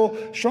accessible,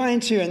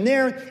 shrines here and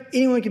there.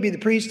 Anyone can be the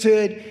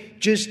priesthood.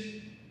 Just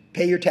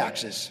pay your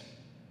taxes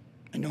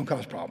and don't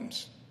cause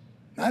problems.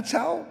 That's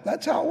how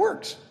it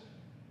works.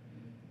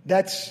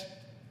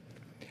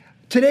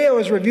 Today I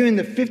was reviewing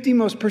the 50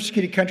 most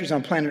persecuted countries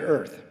on planet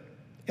Earth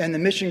and the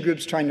mission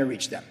groups trying to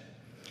reach them.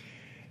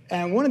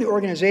 And one of the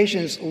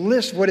organizations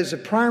lists what is the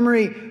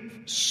primary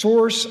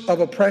source of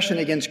oppression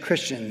against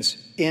Christians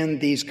in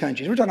these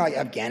countries. We're talking like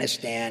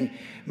Afghanistan,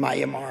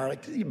 Myanmar,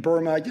 like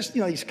Burma, just,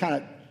 these kind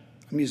of,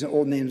 I'm using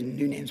old names and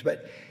new names,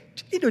 but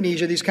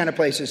Indonesia, these kind of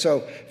places.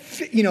 So,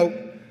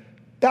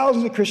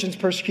 thousands of Christians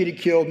persecuted,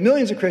 killed,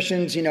 millions of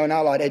Christians, not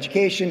a lot of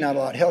education, not a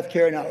lot of health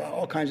care, not a lot of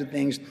all kinds of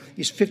things,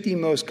 these 50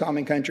 most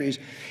common countries.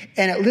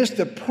 And it lists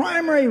the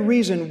primary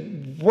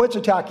reason what's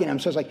attacking them.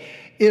 So it's like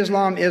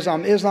Islam,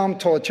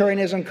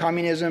 totalitarianism,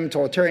 communism,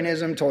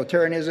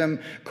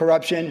 totalitarianism,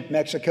 corruption,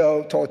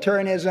 Mexico,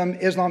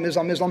 totalitarianism,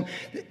 Islam.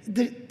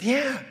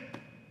 Yeah.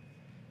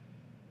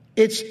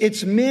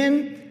 It's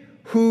men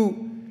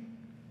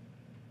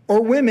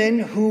or women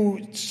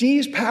who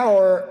seize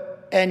power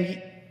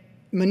and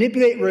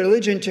manipulate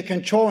religion to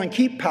control and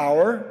keep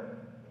power.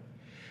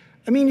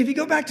 I mean, if you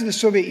go back to the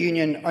Soviet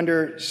Union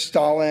under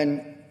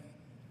Stalin,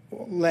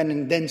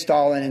 Lenin, then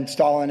Stalin and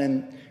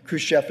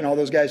Khrushchev and all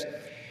those guys,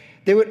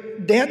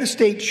 they had the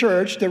state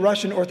church, the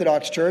Russian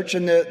Orthodox Church,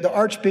 and the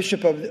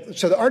Archbishop of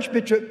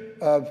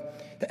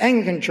the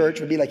Anglican Church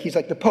would be like, he's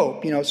like the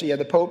Pope, so you have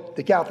the Pope,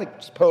 the Catholic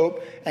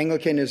Pope,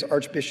 Anglican is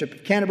Archbishop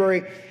of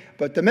Canterbury,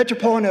 but the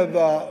Metropolitan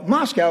of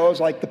Moscow is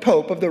like the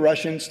Pope of the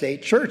Russian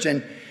state church.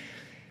 And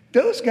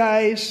those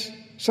guys,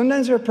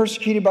 sometimes they were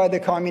persecuted by the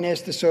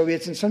communists, the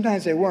Soviets, and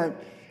sometimes they weren't.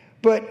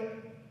 But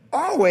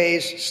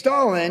always,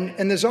 Stalin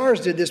and the Tsars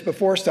did this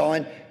before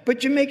Stalin,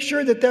 but you make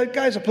sure that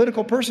guy's a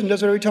political person,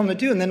 does whatever you tell him to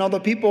do, and then all the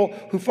people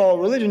who follow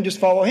religion just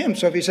follow him.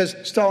 So if he says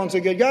Stalin's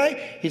a good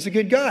guy, he's a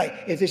good guy.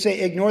 If they say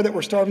ignore that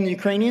we're starving the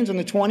Ukrainians in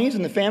the 20s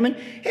and the famine,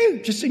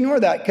 hey, just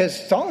ignore that because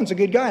Stalin's a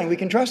good guy and we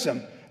can trust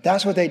him.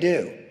 That's what they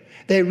do.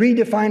 They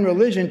redefine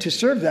religion to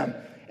serve them,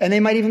 and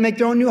they might even make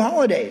their own new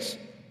holidays.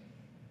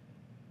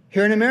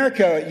 Here in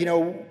America,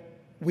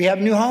 we have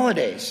new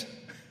holidays.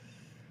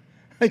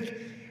 Who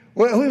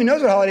even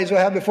knows what holidays we'll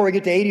have before we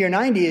get to 80 or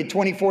 90,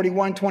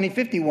 2041,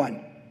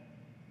 2051.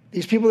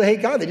 These people that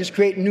hate God, they just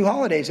create new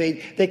holidays.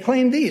 They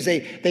claim these.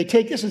 They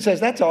take this and says,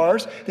 that's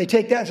ours. They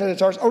take that and says,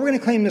 that's ours. Oh, we're going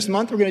to claim this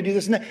month. We're going to do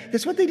this and that.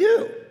 That's what they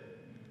do.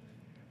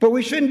 But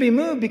we shouldn't be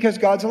moved because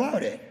God's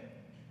allowed it.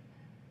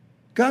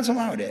 God's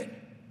allowed it.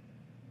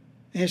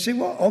 And you say,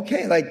 well,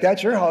 okay, like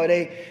that's your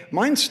holiday.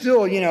 Mine's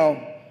still,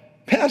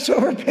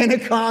 Passover,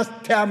 Pentecost,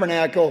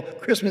 Tabernacle,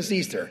 Christmas,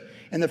 Easter.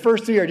 And the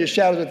first three are just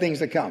shadows of things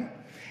to come.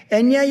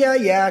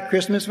 And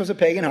Christmas was a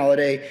pagan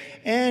holiday.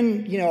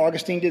 And,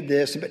 Augustine did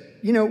this. But,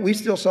 we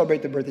still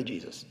celebrate the birth of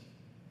Jesus.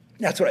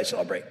 That's what I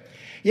celebrate.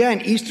 Yeah,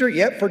 and Easter,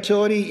 yep,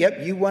 fertility, yep,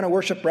 you want to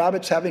worship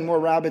rabbits, having more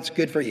rabbits,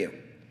 good for you.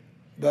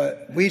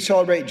 But we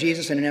celebrate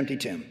Jesus in an empty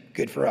tomb.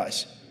 Good for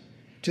us.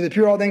 To the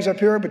pure, all things are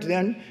pure, but to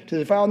the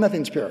defiled,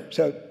 nothing's pure.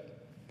 So,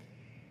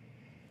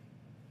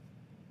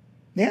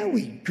 yeah,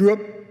 we grew up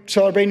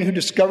celebrating who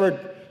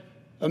discovered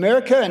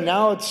America, and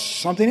now it's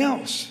something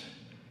else.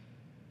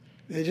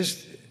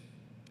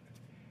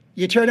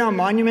 You tear down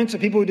monuments of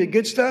people who did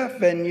good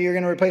stuff, and you're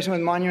going to replace them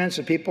with monuments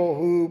of people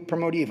who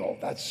promote evil.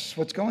 That's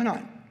what's going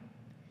on.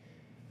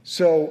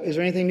 So is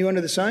there anything new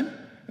under the sun?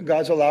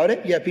 God's allowed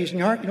it. You have peace in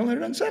your heart. You don't let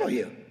it unsettle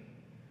you.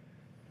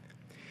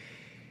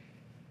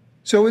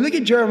 So we look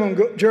at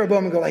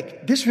Jeroboam and go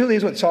like, this really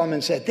is what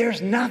Solomon said. There's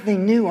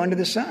nothing new under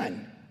the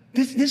sun.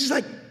 This is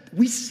like,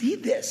 we see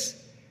this.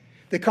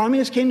 The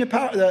communists came to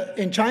power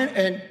in China,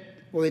 and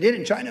well, they did it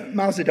in China.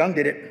 Mao Zedong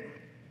did it.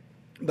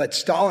 But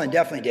Stalin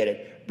definitely did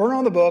it. Burn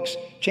all the books,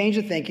 change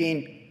the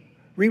thinking,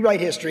 rewrite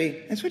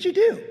history. That's what you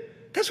do.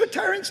 That's what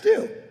tyrants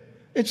do.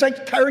 It's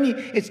like tyranny.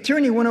 It's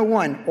tyranny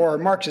 101, or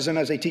Marxism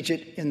as they teach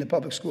it in the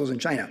public schools in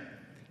China.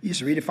 You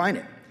just redefine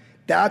it.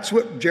 That's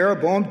what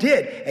Jeroboam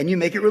did. And you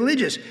make it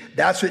religious.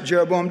 That's what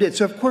Jeroboam did.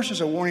 So, of course,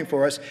 there's a warning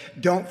for us.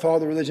 Don't follow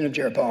the religion of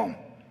Jeroboam,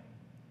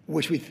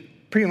 which we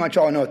pretty much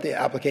all know what the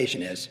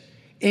application is.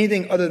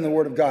 Anything other than the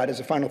Word of God is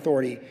the final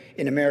authority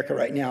in America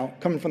right now,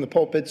 coming from the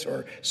pulpits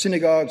or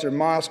synagogues or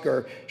mosques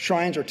or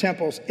shrines or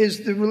temples,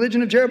 is the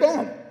religion of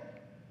Jeroboam.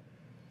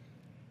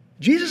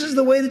 Jesus is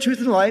the way, the truth,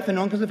 and the life, and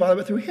no one comes to the Father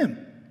but through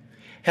him.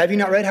 Have you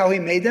not read how he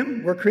made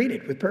them? We're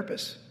created with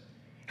purpose.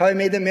 How he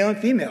made them male and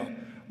female.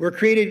 We're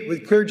created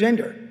with clear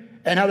gender.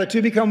 And how the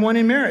two become one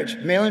in marriage,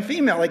 male and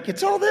female. Like,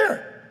 it's all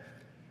there.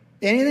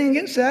 Anything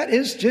against that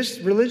is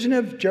just religion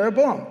of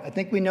Jeroboam. I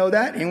think we know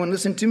that. Anyone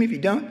listen to me? If you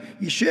don't,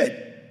 you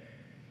should.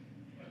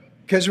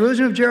 Because the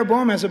religion of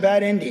Jeroboam has a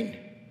bad ending.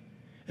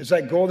 It's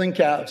like golden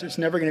calves. It's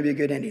never going to be a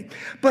good ending.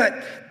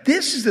 But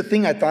this is the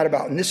thing I thought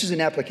about, and this is an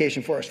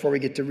application for us before we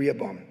get to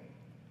Rehoboam.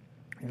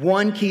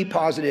 One key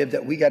positive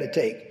that we got to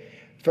take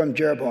from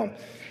Jeroboam,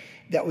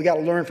 that we got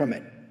to learn from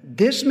it.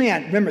 This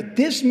man, remember,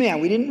 this man,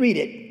 we didn't read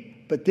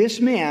it, but this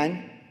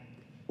man,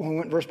 when we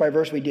went verse by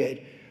verse, we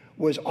did,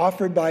 was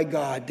offered by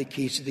God the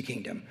keys to the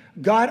kingdom.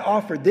 God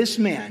offered this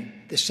man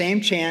the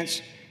same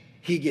chance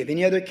he gave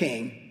any other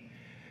king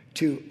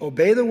to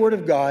obey the word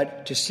of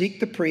God, to seek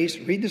the priest,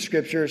 read the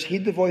scriptures,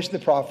 heed the voice of the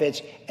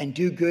prophets, and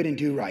do good and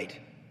do right.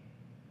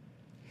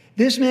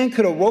 This man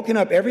could have woken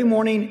up every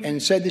morning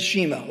and said the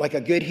Shema like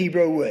a good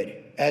Hebrew would,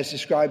 as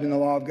described in the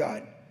law of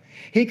God.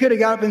 He could have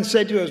got up and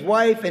said to his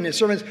wife and his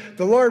servants,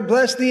 the Lord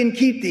bless thee and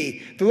keep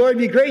thee. The Lord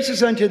be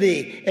gracious unto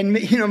thee. And,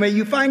 may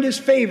you find his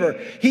favor.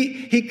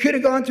 He could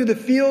have gone through the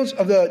fields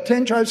of the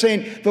 10 tribes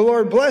saying, the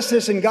Lord bless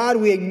us, and God,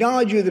 we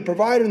acknowledge you, the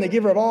provider and the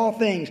giver of all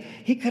things.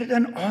 He could have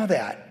done all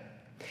that.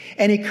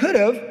 And he could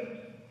have,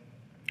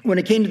 when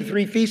it came to the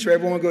 3 feasts where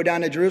everyone would go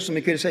down to Jerusalem,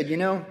 he could have said,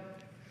 I'm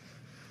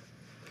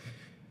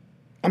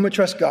going to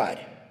trust God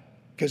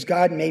because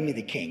God made me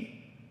the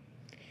king.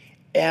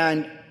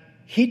 And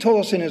he told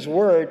us in his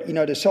word,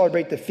 to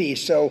celebrate the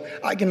feast. So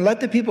I can let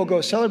the people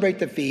go celebrate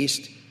the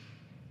feast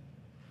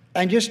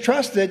and just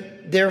trust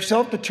that they're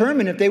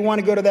self-determined. If they want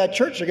to go to that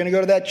church, they're going to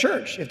go to that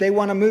church. If they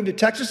want to move to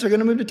Texas, they're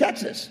going to move to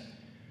Texas.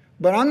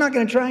 But I'm not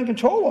going to try and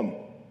control them.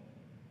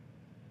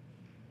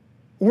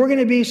 We're going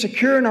to be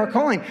secure in our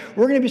calling.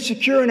 We're going to be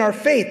secure in our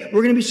faith.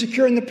 We're going to be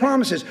secure in the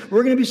promises.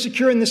 We're going to be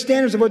secure in the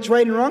standards of what's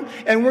right and wrong.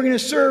 And we're going to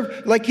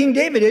serve like King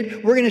David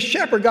did. We're going to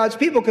shepherd God's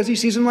people because he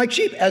sees them like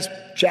sheep. As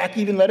Jack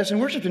even led us in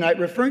worship tonight,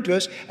 referring to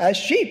us as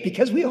sheep,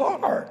 because we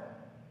are.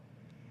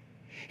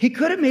 He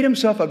could have made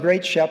himself a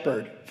great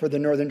shepherd for the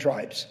northern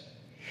tribes.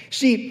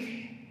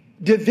 See,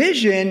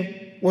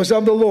 division was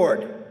of the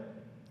Lord.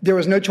 There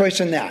was no choice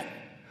in that.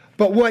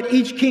 But what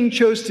each king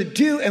chose to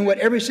do and what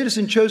every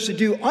citizen chose to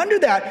do under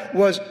that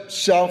was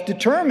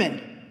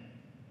self-determined.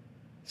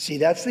 See,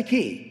 that's the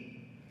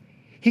key.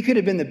 He could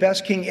have been the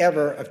best king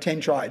ever of 10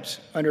 tribes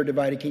under a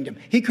divided kingdom.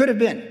 He could have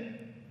been.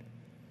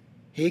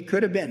 He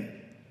could have been.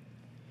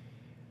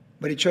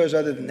 But he chose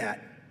other than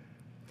that.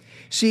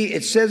 See,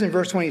 it says in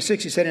verse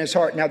 26, he said in his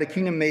heart, now the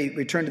kingdom may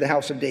return to the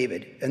house of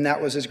David. And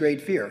that was his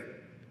great fear.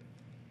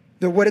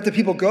 What if the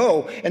people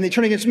go and they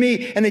turn against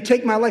me and they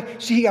take my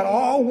life? See, he got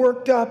all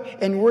worked up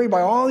and worried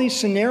by all these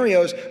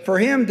scenarios. For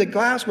him, the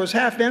glass was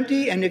half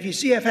empty. And if you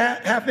see a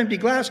half empty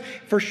glass,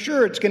 for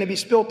sure it's going to be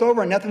spilt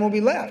over and nothing will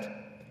be left.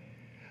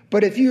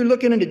 But if you're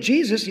looking unto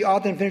Jesus, the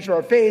author and finisher of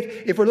our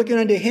faith, if we're looking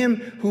unto him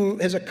who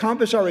has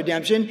accomplished our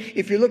redemption,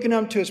 if you're looking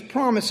unto his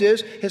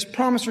promises, his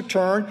promised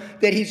return,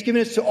 that he's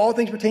given us to all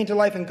things pertaining to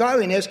life and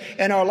godliness,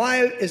 and our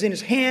life is in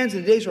his hands,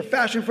 and the days were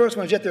fashioned for us,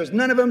 when yet there was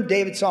none of them,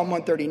 David, Psalm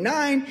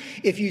 139.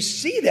 If you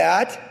see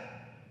that,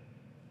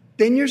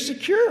 then you're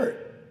secure.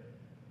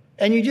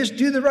 And you just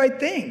do the right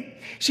thing.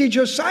 See,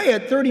 Josiah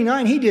at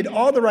 39, he did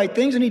all the right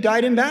things, and he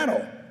died in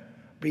battle.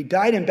 But he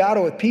died in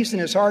battle with peace in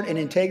his heart and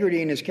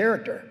integrity in his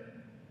character.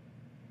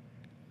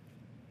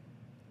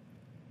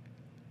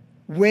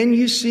 When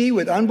you see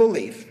with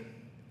unbelief,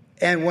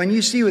 and when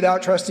you see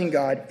without trusting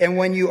God, and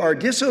when you are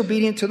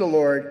disobedient to the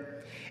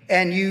Lord,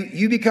 and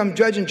you become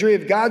judge and jury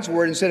of God's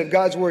word instead of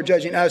God's word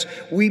judging us,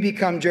 we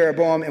become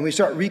Jeroboam, and we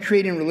start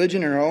recreating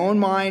religion in our own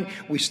mind.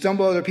 We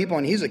stumble other people,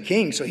 and he's a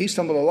king, so he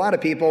stumbled a lot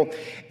of people.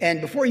 And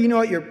before you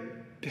know it, you're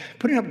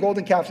putting up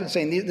golden calves and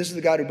saying, this is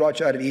the God who brought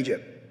you out of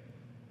Egypt.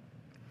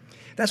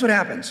 That's what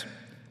happens.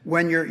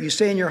 When you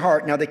say in your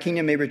heart, now the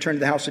kingdom may return to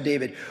the house of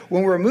David.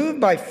 When we're moved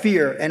by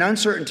fear and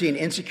uncertainty and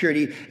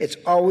insecurity, it's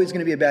always going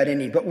to be a bad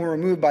ending. But when we're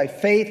moved by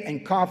faith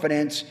and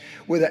confidence,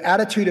 with an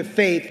attitude of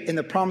faith in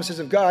the promises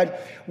of God,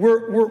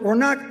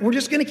 we're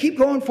just going to keep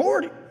going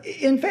forward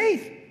in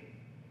faith.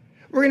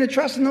 We're going to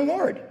trust in the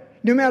Lord.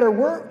 No matter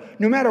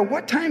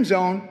what time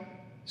zone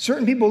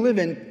certain people live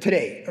in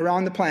today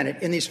around the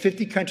planet, in these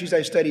 50 countries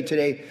I studied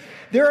today.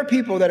 There are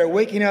people that are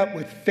waking up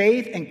with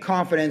faith and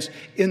confidence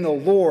in the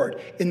Lord,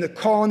 in the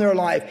call in their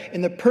life,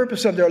 in the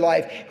purpose of their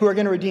life, who are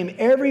going to redeem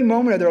every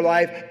moment of their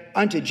life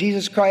unto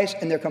Jesus Christ,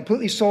 and they're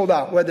completely sold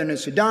out, whether in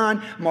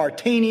Sudan,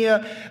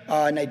 Mauritania,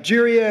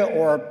 Nigeria,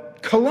 or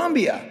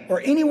Colombia, or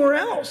anywhere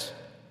else.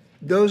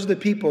 Those are the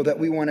people that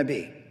we want to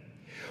be.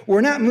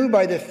 We're not moved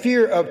by the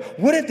fear of,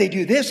 what if they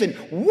do this, and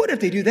what if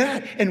they do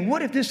that, and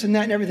what if this and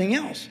that and everything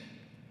else?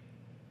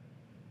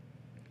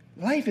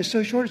 Life is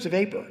so short, it's a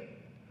vapor.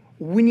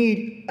 We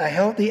need a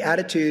healthy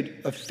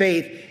attitude of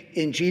faith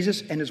in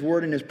Jesus and his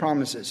word and his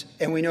promises.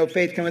 And we know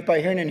faith cometh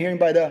by hearing, and hearing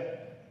by the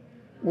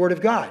word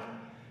of God.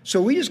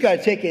 So we just got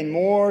to take in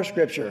more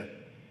scripture.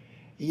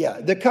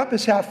 Yeah, the cup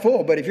is half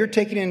full, but if you're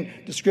taking in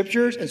the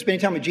scriptures and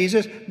spending time with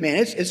Jesus, man,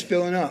 it's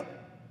filling up.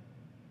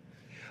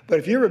 But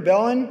if you're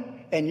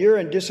rebelling and you're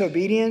in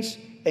disobedience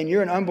and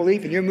you're in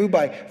unbelief and you're moved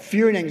by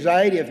fear and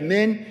anxiety of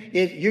men,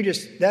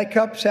 that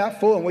cup's half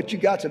full, and what you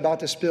got's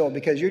about to spill,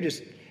 because you're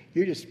just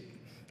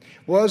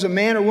well, as a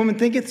man or woman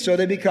thinketh, so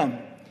they become.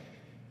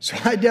 So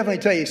I definitely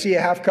tell you, see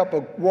a half cup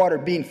of water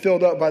being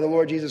filled up by the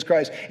Lord Jesus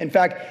Christ. In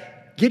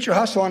fact, get your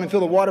hustle on and fill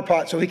the water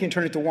pot so he can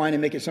turn it to wine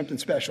and make it something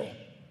special.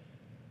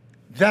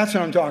 That's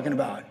what I'm talking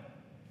about.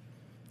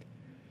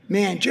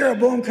 Man,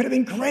 Jeroboam could have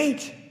been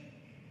great.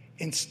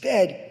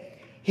 Instead,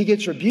 he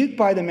gets rebuked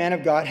by the man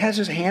of God, has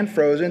his hand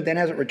frozen, then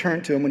has it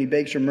returned to him when he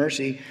begs for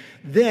mercy.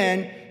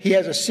 Then he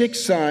has a sick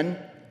son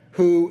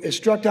who is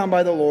struck down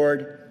by the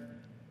Lord,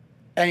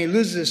 and he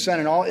loses his son,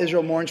 and all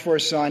Israel mourns for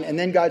his son. And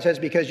then God says,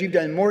 because you've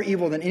done more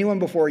evil than anyone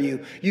before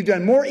you, you're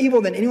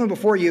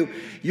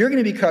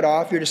going to be cut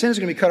off, your descendants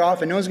are going to be cut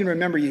off, and no one's going to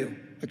remember you,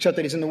 except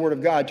that he's in the Word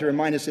of God to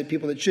remind us that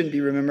people that shouldn't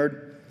be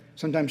remembered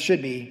sometimes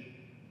should be,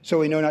 so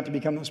we know not to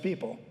become those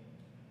people.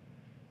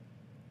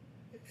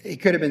 He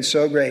could have been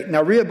so great.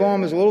 Now,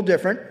 Rehoboam is a little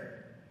different.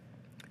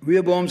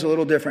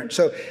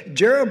 So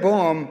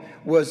Jeroboam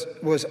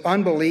was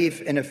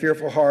unbelief and a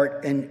fearful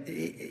heart, and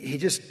he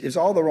just is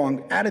all the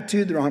wrong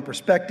attitude, the wrong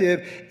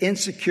perspective,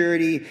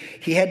 insecurity.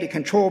 He had to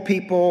control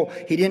people.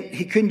 He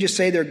couldn't just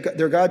say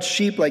they're God's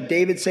sheep like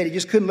David said. He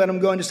just couldn't let them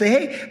go and just say,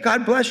 hey,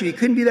 God bless you. He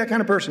couldn't be that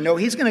kind of person. No,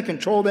 he's going to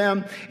control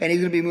them, and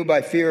he's going to be moved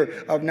by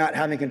fear of not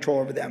having control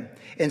over them.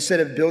 Instead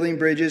of building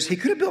bridges, he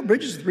could have built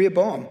bridges with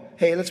Rehoboam.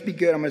 Hey, let's be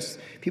good.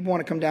 People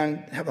want to come down and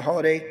have a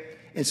holiday.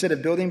 Instead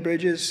of building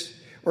bridges,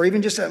 or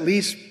even just at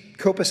least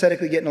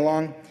copacetically getting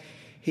along,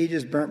 he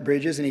just burnt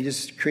bridges, and he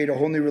just created a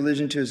whole new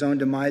religion to his own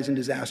demise and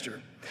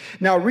disaster.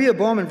 Now,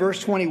 Rehoboam in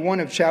verse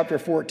 21 of chapter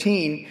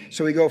 14,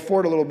 so we go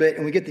forward a little bit,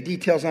 and we get the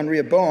details on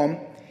Rehoboam,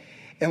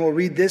 and we'll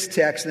read this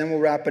text, and then we'll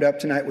wrap it up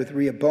tonight with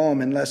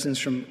Rehoboam and lessons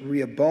from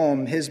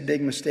Rehoboam, his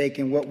big mistake,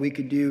 and what we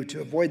could do to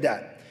avoid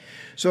that.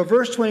 So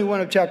verse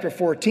 21 of chapter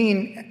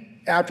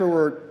 14, after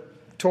we're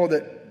told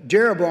that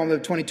Jeroboam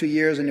lived 22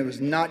 years, and it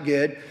was not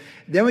good,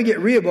 then we get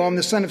Rehoboam,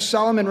 the son of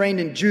Solomon, reigned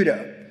in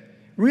Judah.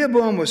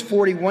 Rehoboam was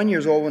 41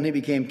 years old when he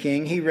became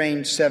king. He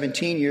reigned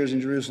 17 years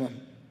in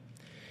Jerusalem.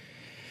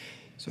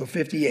 So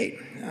 58.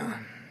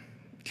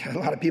 Got a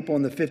lot of people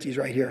in the 50s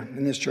right here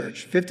in this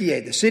church.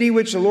 58. The city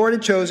which the Lord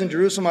had chosen,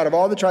 Jerusalem, out of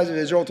all the tribes of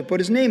Israel, to put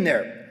his name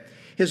there.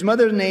 His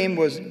mother's name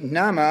was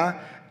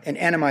Naamah, an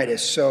Ammonitess.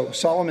 So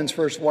Solomon's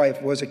first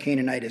wife was a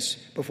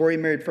Canaanitess. Before he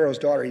married Pharaoh's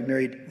daughter, he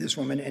married this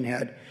woman and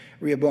had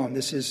Rehoboam.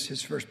 This is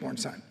his firstborn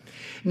son.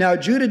 Now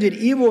Judah did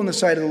evil in the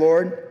sight of the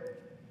Lord,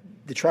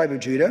 the tribe of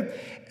Judah,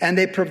 and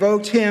they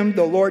provoked him,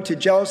 the Lord, to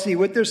jealousy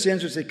with their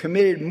sins, which they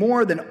committed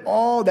more than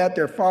all that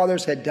their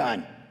fathers had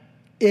done.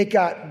 It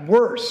got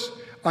worse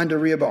under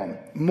Rehoboam,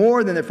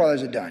 more than their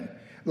fathers had done.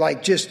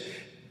 Like just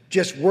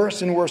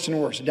worse and worse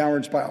and worse, a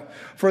downward spiral.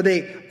 For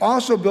they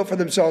also built for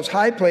themselves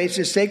high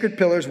places, sacred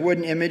pillars,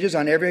 wooden images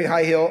on every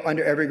high hill,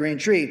 under every green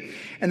tree.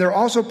 And they're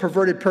also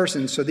perverted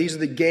persons. So these are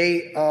the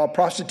gay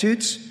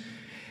prostitutes.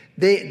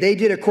 They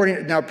did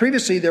according... Now,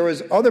 previously, there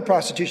was other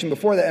prostitution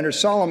before that under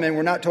Solomon.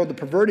 We're not told the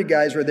perverted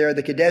guys were there,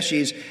 the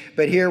Kadeshis.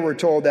 But here we're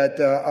told that,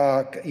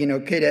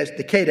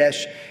 the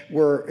Kadesh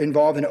were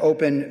involved in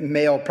open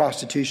male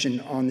prostitution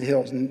on the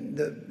hills. And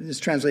this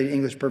translated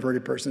English,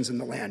 perverted persons in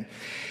the land.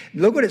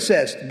 Look what it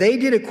says. They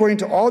did according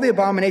to all the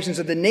abominations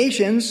of the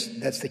nations,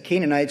 that's the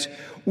Canaanites,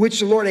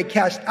 which the Lord had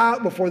cast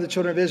out before the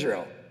children of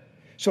Israel.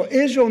 So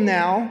Israel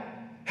now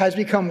has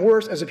become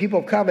worse as a people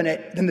of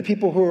covenant than the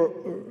people who are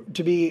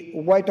to be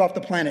wiped off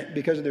the planet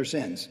because of their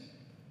sins.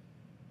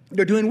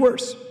 They're doing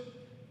worse.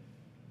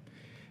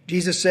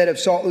 Jesus said, if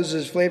salt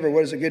loses its flavor,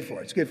 what is it good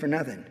for? It's good for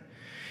nothing.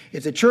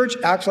 If the church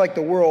acts like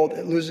the world,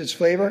 it loses its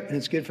flavor and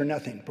it's good for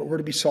nothing. But we're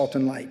to be salt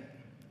and light.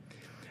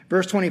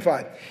 Verse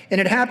 25. And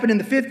it happened in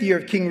the 5th year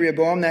of King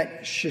Rehoboam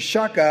that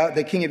Shishaka,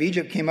 the king of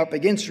Egypt, came up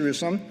against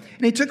Jerusalem.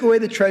 And he took away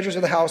the treasures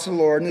of the house of the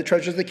Lord and the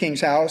treasures of the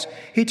king's house.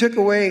 He took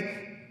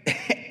away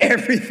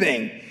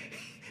everything.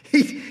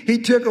 He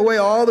took away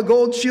all the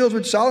gold shields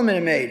which Solomon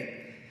had made.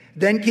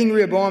 Then King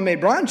Rehoboam made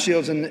bronze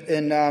shields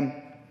in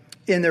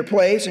their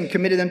place and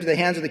committed them to the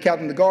hands of the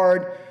captain of the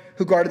guard,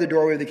 who guarded the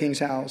doorway of the king's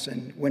house.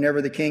 And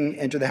whenever the king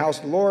entered the house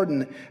of the Lord,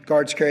 and the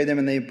guards carried them,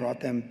 and they brought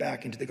them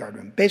back into the guard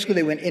room. Basically,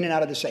 they went in and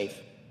out of the safe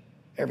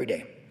every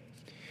day.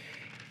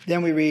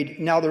 Then we read,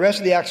 now the rest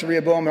of the acts of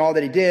Rehoboam and all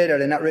that he did, are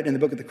they not written in the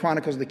book of the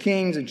Chronicles of the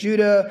Kings of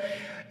Judah?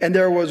 And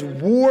there was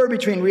war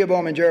between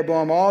Rehoboam and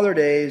Jeroboam all their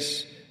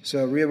days.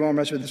 So Rehoboam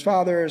rested with his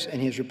fathers,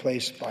 and he is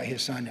replaced by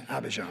his son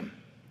Abijam.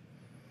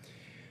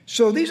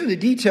 So these are the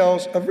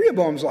details of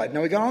Rehoboam's life.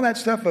 Now we got all that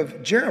stuff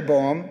of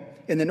Jeroboam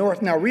in the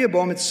north. Now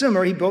Rehoboam, it's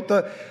similar. He built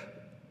the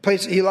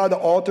place. He allowed the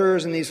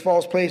altars and these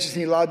false places.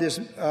 And he allowed this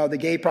the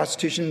gay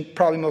prostitution,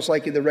 probably most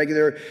likely the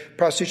regular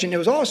prostitution. It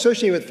was all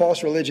associated with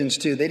false religions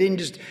too. They didn't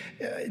just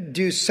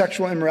do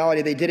sexual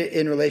immorality. They did it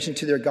in relation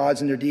to their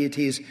gods and their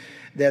deities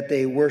that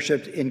they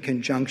worshipped in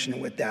conjunction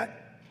with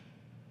that.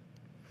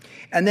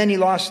 And then he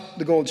lost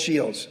the gold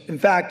shields. In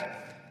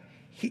fact,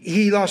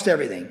 he lost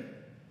everything.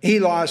 He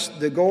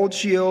lost the gold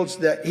shields.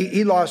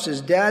 He lost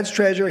his dad's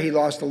treasure. He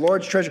lost the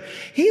Lord's treasure.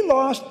 He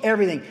lost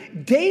everything.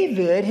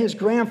 David, his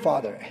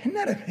grandfather. Isn't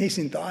that an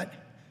amazing thought?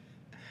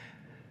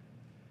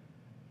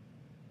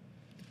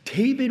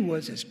 David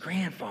was his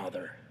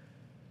grandfather.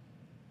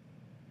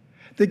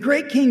 The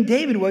great King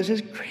David was his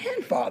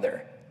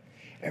grandfather.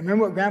 And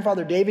remember what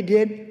grandfather David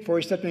did before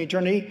he stepped into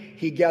eternity?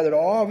 He gathered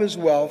all of his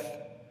wealth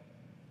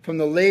from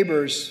the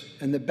labors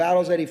and the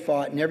battles that he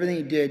fought and everything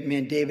he did.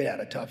 Man, David had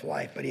a tough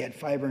life, but he had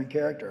fiber and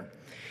character.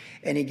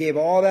 And he gave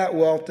all that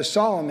wealth to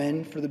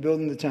Solomon for the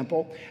building of the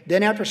temple.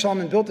 Then after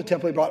Solomon built the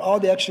temple, he brought all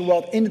the extra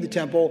wealth into the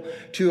temple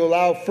to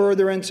allow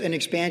furtherance and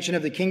expansion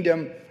of the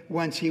kingdom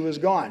once he was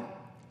gone.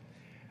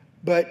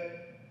 But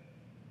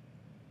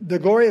the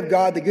glory of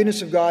God, the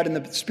goodness of God, and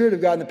the Spirit of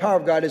God and the power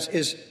of God has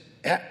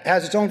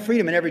its own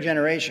freedom in every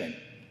generation.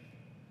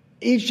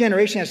 Each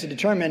generation has to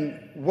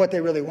determine what they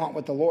really want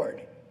with the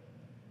Lord,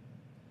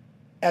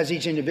 as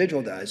each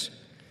individual does.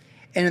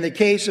 And in the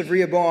case of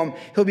Rehoboam,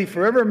 he'll be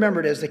forever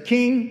remembered as the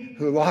king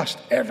who lost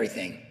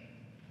everything.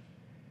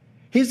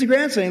 He's the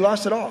grandson. He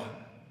lost it all.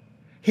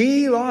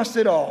 He lost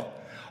it all.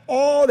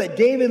 All that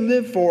David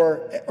lived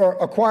for or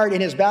acquired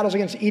in his battles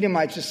against the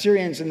Edomites, the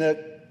Syrians, and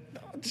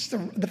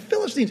the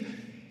Philistines,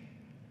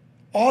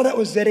 all that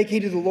was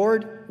dedicated to the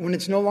Lord, when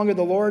it's no longer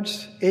the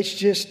Lord's, it's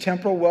just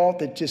temporal wealth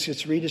that just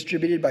gets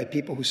redistributed by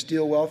people who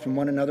steal wealth from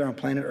one another on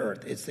planet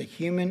Earth. It's the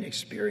human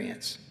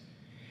experience.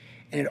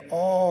 And it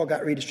all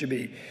got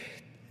redistributed.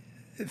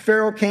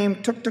 Pharaoh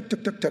came, took.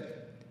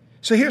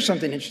 So here's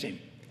something interesting.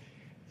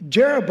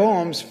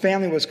 Jeroboam's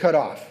family was cut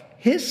off.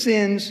 His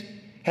sins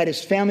had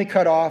his family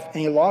cut off,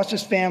 and he lost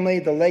his family,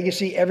 the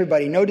legacy,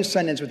 everybody. No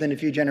descendants within a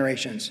few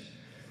generations.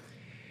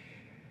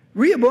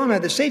 Rehoboam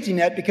had the safety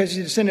net because he's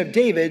a descendant of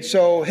David,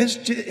 so his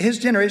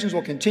generations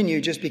will continue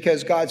just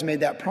because God's made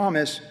that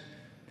promise.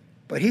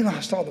 But he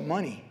lost all the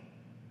money.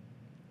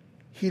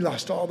 He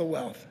lost all the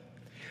wealth.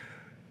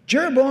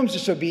 Jeroboam's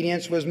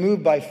disobedience was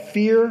moved by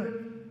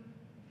fear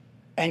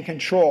and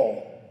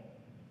control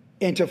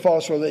into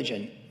false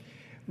religion.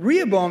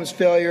 Rehoboam's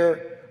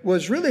failure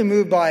was really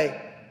moved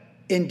by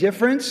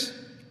indifference,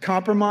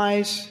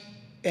 compromise,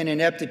 and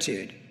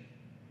ineptitude.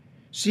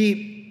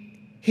 See,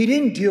 he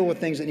didn't deal with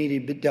things that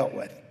needed to be dealt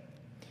with.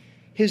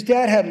 His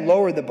dad had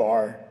lowered the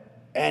bar,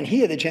 and he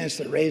had the chance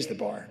to raise the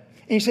bar.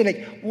 And he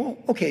said, well,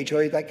 okay,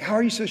 Joey, how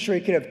are you so sure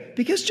he could have?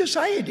 Because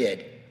Josiah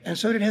did, and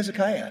so did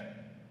Hezekiah.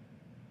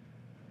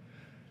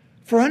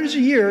 For hundreds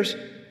of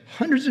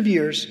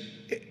years,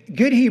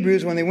 good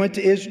Hebrews, when they went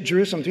to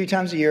Jerusalem 3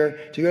 times a year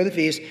to go to the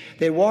feast,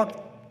 they walked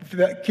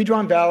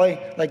Kidron Valley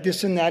like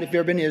this and that. If you've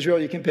ever been to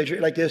Israel, you can picture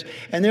it like this.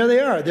 And there they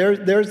are.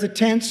 There's the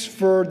tents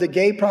for the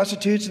gay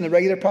prostitutes and the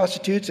regular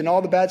prostitutes and all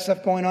the bad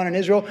stuff going on in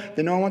Israel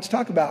that no one wants to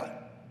talk about.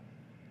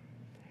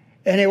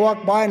 And they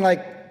walk by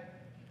and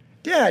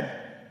Dad,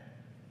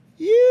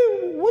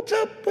 what's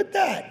up with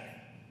that?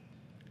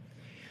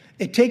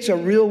 It takes a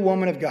real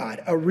woman of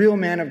God, a real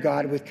man of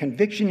God with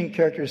conviction and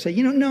character to say,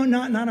 no,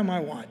 not on my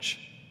watch.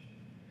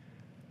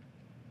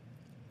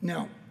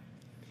 No.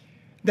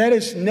 That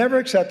is never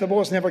acceptable.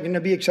 It's never going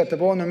to be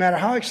acceptable. And no matter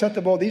how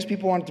acceptable these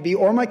people want it to be,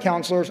 or my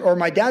counselors, or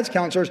my dad's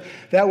counselors,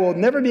 that will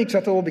never be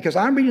acceptable because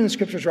I'm reading the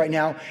scriptures right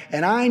now,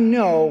 and I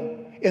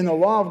know in the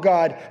law of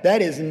God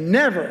that is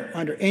never,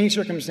 under any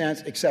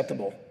circumstance,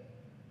 acceptable.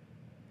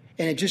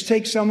 And it just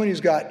takes someone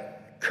who's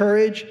got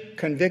courage,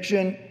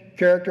 conviction,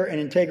 character, and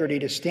integrity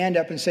to stand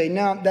up and say,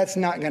 no, that's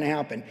not going to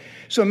happen.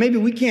 So maybe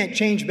we can't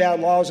change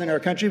bad laws in our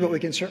country, but we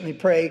can certainly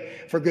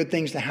pray for good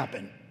things to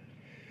happen.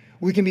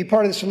 We can be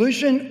part of the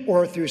solution,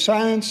 or through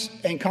silence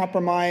and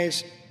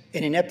compromise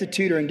and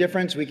ineptitude or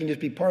indifference, we can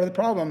just be part of the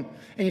problem.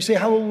 And you say,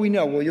 how will we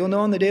know? Well, you'll know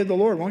on the day of the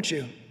Lord, won't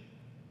you?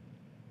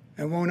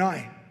 And won't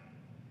I?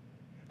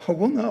 Oh,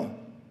 we'll know.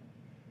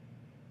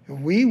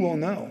 We will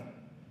know.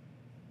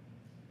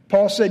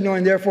 Paul said,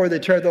 knowing therefore the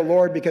terror of the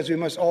Lord, because we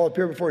must all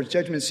appear before his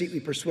judgment seat, we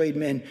persuade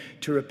men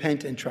to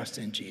repent and trust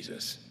in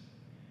Jesus.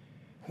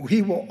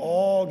 We will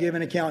all give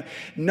an account,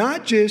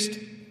 not just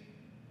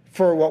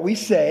for what we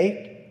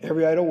say,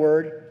 every idle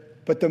word,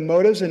 but the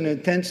motives and the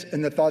intents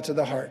and the thoughts of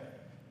the heart.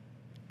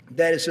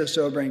 That is so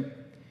sobering.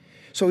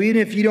 So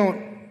even if you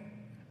don't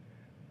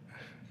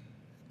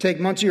Take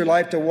months of your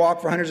life to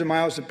walk for hundreds of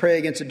miles to pray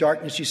against the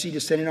darkness you see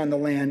descending on the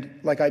land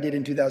like I did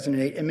in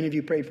 2008. And many of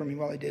you prayed for me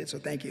while I did it, so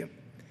thank you.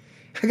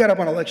 I got up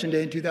on election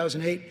day in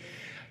 2008.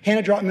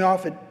 Hannah dropped me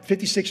off at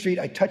 56th Street.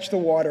 I touched the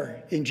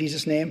water in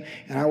Jesus' name,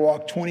 and I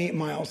walked 28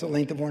 miles the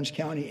length of Orange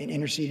County and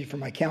interceded for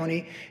my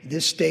county,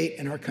 this state,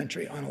 and our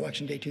country on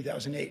election day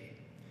 2008.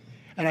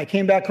 And I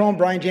came back home.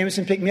 Brian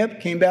Jameson picked me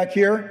up, came back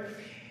here.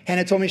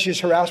 Hannah told me she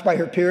was harassed by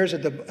her peers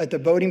at the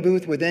voting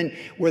booth within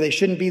where they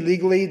shouldn't be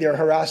legally. They're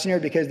harassing her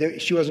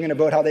because she wasn't going to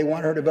vote how they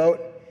want her to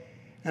vote.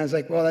 And I was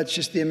like, well, that's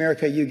just the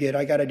America you get.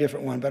 I got a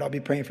different one, but I'll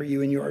be praying for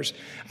you and yours.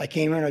 I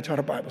came here and I taught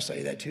a Bible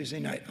study that Tuesday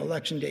night,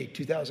 election day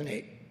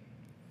 2008.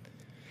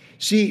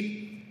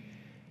 See,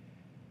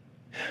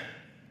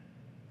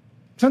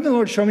 something the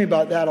Lord showed me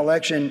about that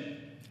election,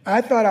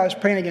 I thought I was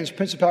praying against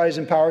principalities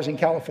and powers in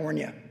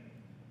California,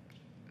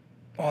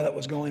 all that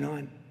was going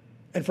on,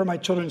 and for my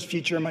children's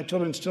future and my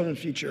children's children's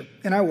future,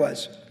 and I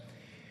was.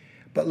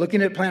 But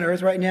looking at planet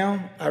Earth right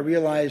now, I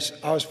realized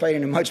I was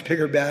fighting a much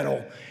bigger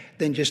battle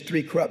than just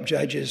 3 corrupt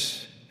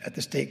judges at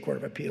the State Court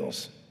of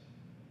Appeals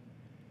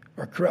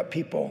or corrupt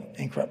people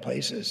in corrupt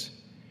places.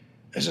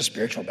 It's a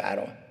spiritual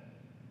battle.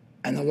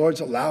 And the Lord's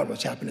allowed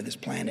what's happened to this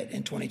planet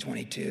in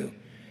 2022.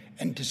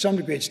 And to some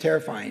degree, it's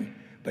terrifying.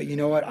 But you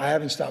know what? I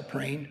haven't stopped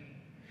praying.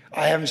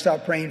 I haven't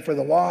stopped praying for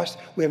the lost.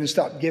 We haven't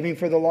stopped giving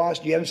for the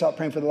lost. You haven't stopped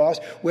praying for the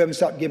lost. We haven't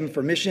stopped giving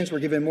for missions. We're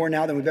giving more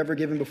now than we've ever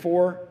given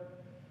before.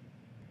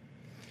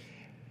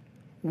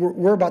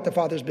 We're about the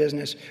Father's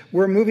business.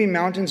 We're moving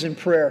mountains in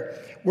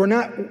prayer.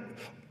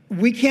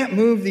 We can't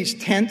move these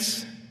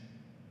tents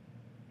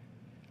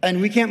and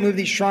we can't move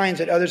these shrines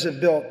that others have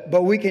built,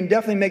 but we can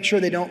definitely make sure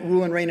they don't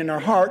rule and reign in our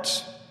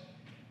hearts.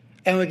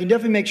 And we can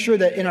definitely make sure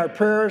that in our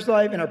prayers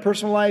life, in our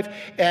personal life,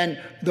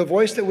 and the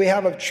voice that we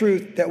have of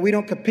truth, that we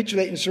don't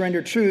capitulate and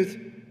surrender truth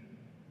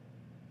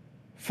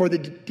for the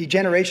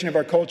degeneration of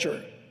our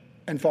culture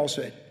and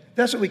falsehood.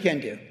 That's what we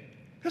can do.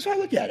 That's how I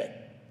look at it.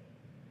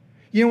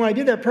 You know, when I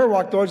did that prayer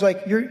walk, the Lord's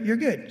like, you're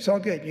good. It's all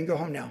good. You can go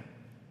home now.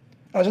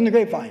 I was in the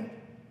grapevine.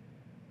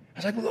 I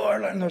was like,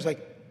 Lord. And the Lord's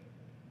like,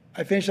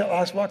 I finished that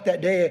last walk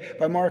that day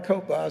by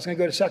Maricopa. I was going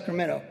to go to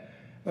Sacramento.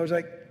 I was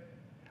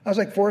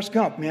like Forrest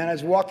Gump, man. I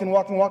was walking.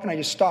 I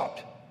just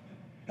stopped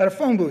at a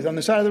phone booth on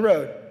the side of the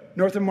road,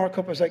 north of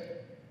Maricopa. I was like,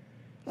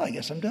 well, I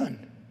guess I'm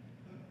done.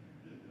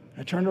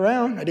 I turned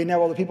around. I didn't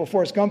have all the people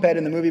Forrest Gump had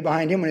in the movie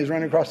behind him when he was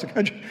running across the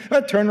country. I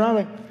turned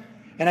around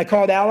and I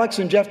called Alex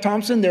and Jeff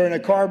Thompson. They were in a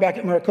car back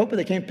at Maricopa.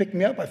 They came to pick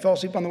me up. I fell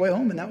asleep on the way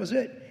home, and that was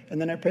it. And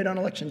then I prayed on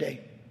election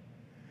day.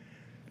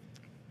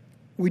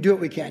 We do what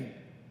we can.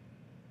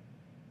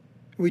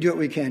 We do what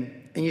we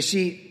can. And you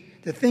see,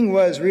 the thing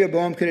was,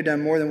 Rehoboam could have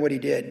done more than what he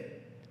did.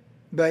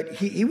 But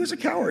he was a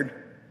coward.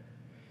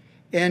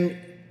 And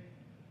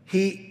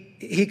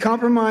he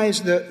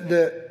compromised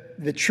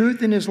the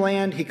truth in his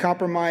land. He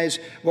compromised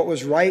what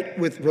was right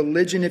with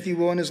religion, if you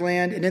will, in his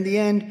land. And in the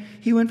end,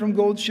 he went from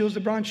gold shields to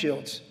bronze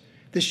shields.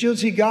 The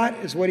shields he got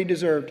is what he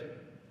deserved.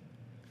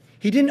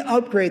 He didn't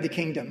upgrade the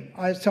kingdom.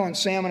 I was telling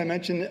Sam, and I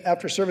mentioned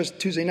after service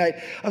Tuesday night,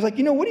 I was like,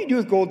 what do you do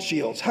with gold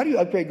shields? How do you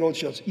upgrade gold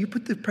shields? You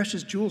put the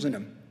precious jewels in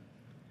them.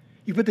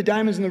 You put the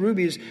diamonds and the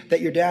rubies that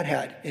your dad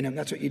had in them.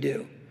 That's what you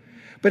do.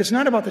 But it's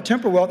not about the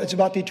temporal wealth. It's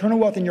about the eternal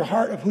wealth in your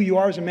heart of who you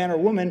are as a man or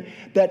woman,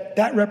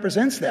 that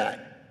represents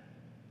that.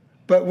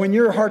 But when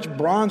your heart's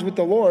bronze with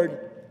the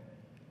Lord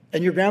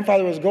and your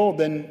grandfather was gold,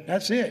 then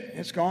that's it.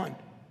 It's gone.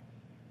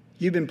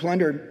 You've been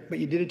plundered, but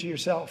you did it to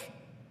yourself.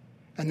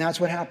 And that's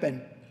what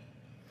happened.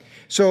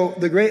 So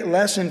the great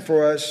lesson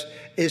for us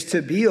is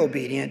to be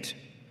obedient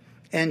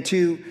and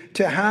to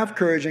have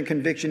courage and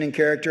conviction and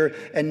character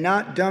and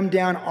not dumb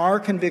down our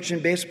conviction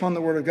based upon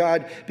the Word of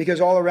God,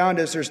 because all around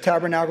us there's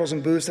tabernacles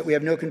and booths that we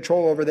have no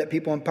control over that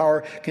people in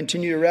power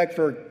continue to erect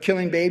for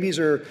killing babies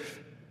or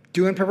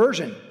doing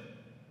perversion.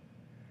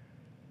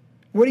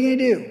 What are you going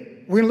to do?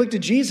 We're going to look to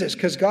Jesus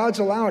because God's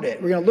allowed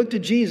it. We're going to look to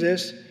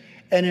Jesus,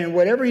 and in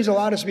whatever he's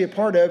allowed us to be a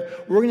part of,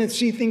 we're going to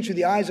see things through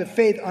the eyes of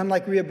faith,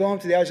 unlike Rehoboam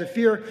through the eyes of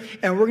fear.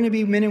 And we're going to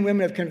be men and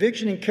women of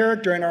conviction and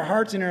character in our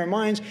hearts and in our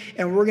minds.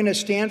 And we're going to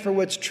stand for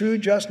what's true,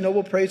 just,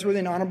 noble, praiseworthy,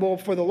 and honorable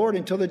for the Lord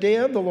until the day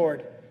of the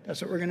Lord.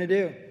 That's what we're going to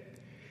do.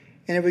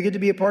 And if we get to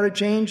be a part of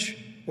change,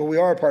 well, we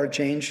are a part of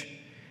change.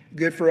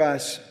 Good for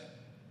us.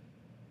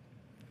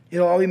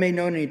 It'll all be made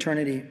known in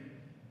eternity.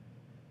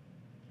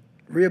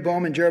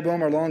 Rehoboam and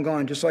Jeroboam are long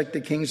gone, just like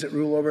the kings that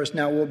rule over us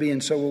now will be,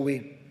 and so will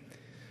we.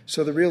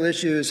 So the real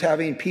issue is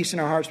having peace in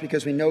our hearts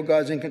because we know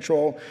God's in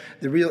control.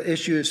 The real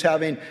issue is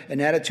having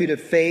an attitude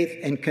of faith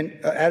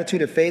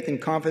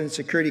and confidence,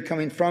 security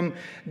coming from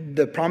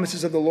the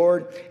promises of the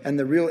Lord. And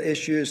the real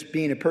issue is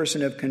being a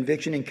person of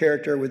conviction and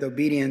character with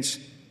obedience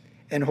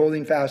and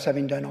holding fast,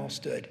 having done all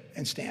stood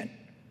and stand.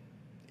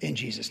 In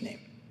Jesus' name.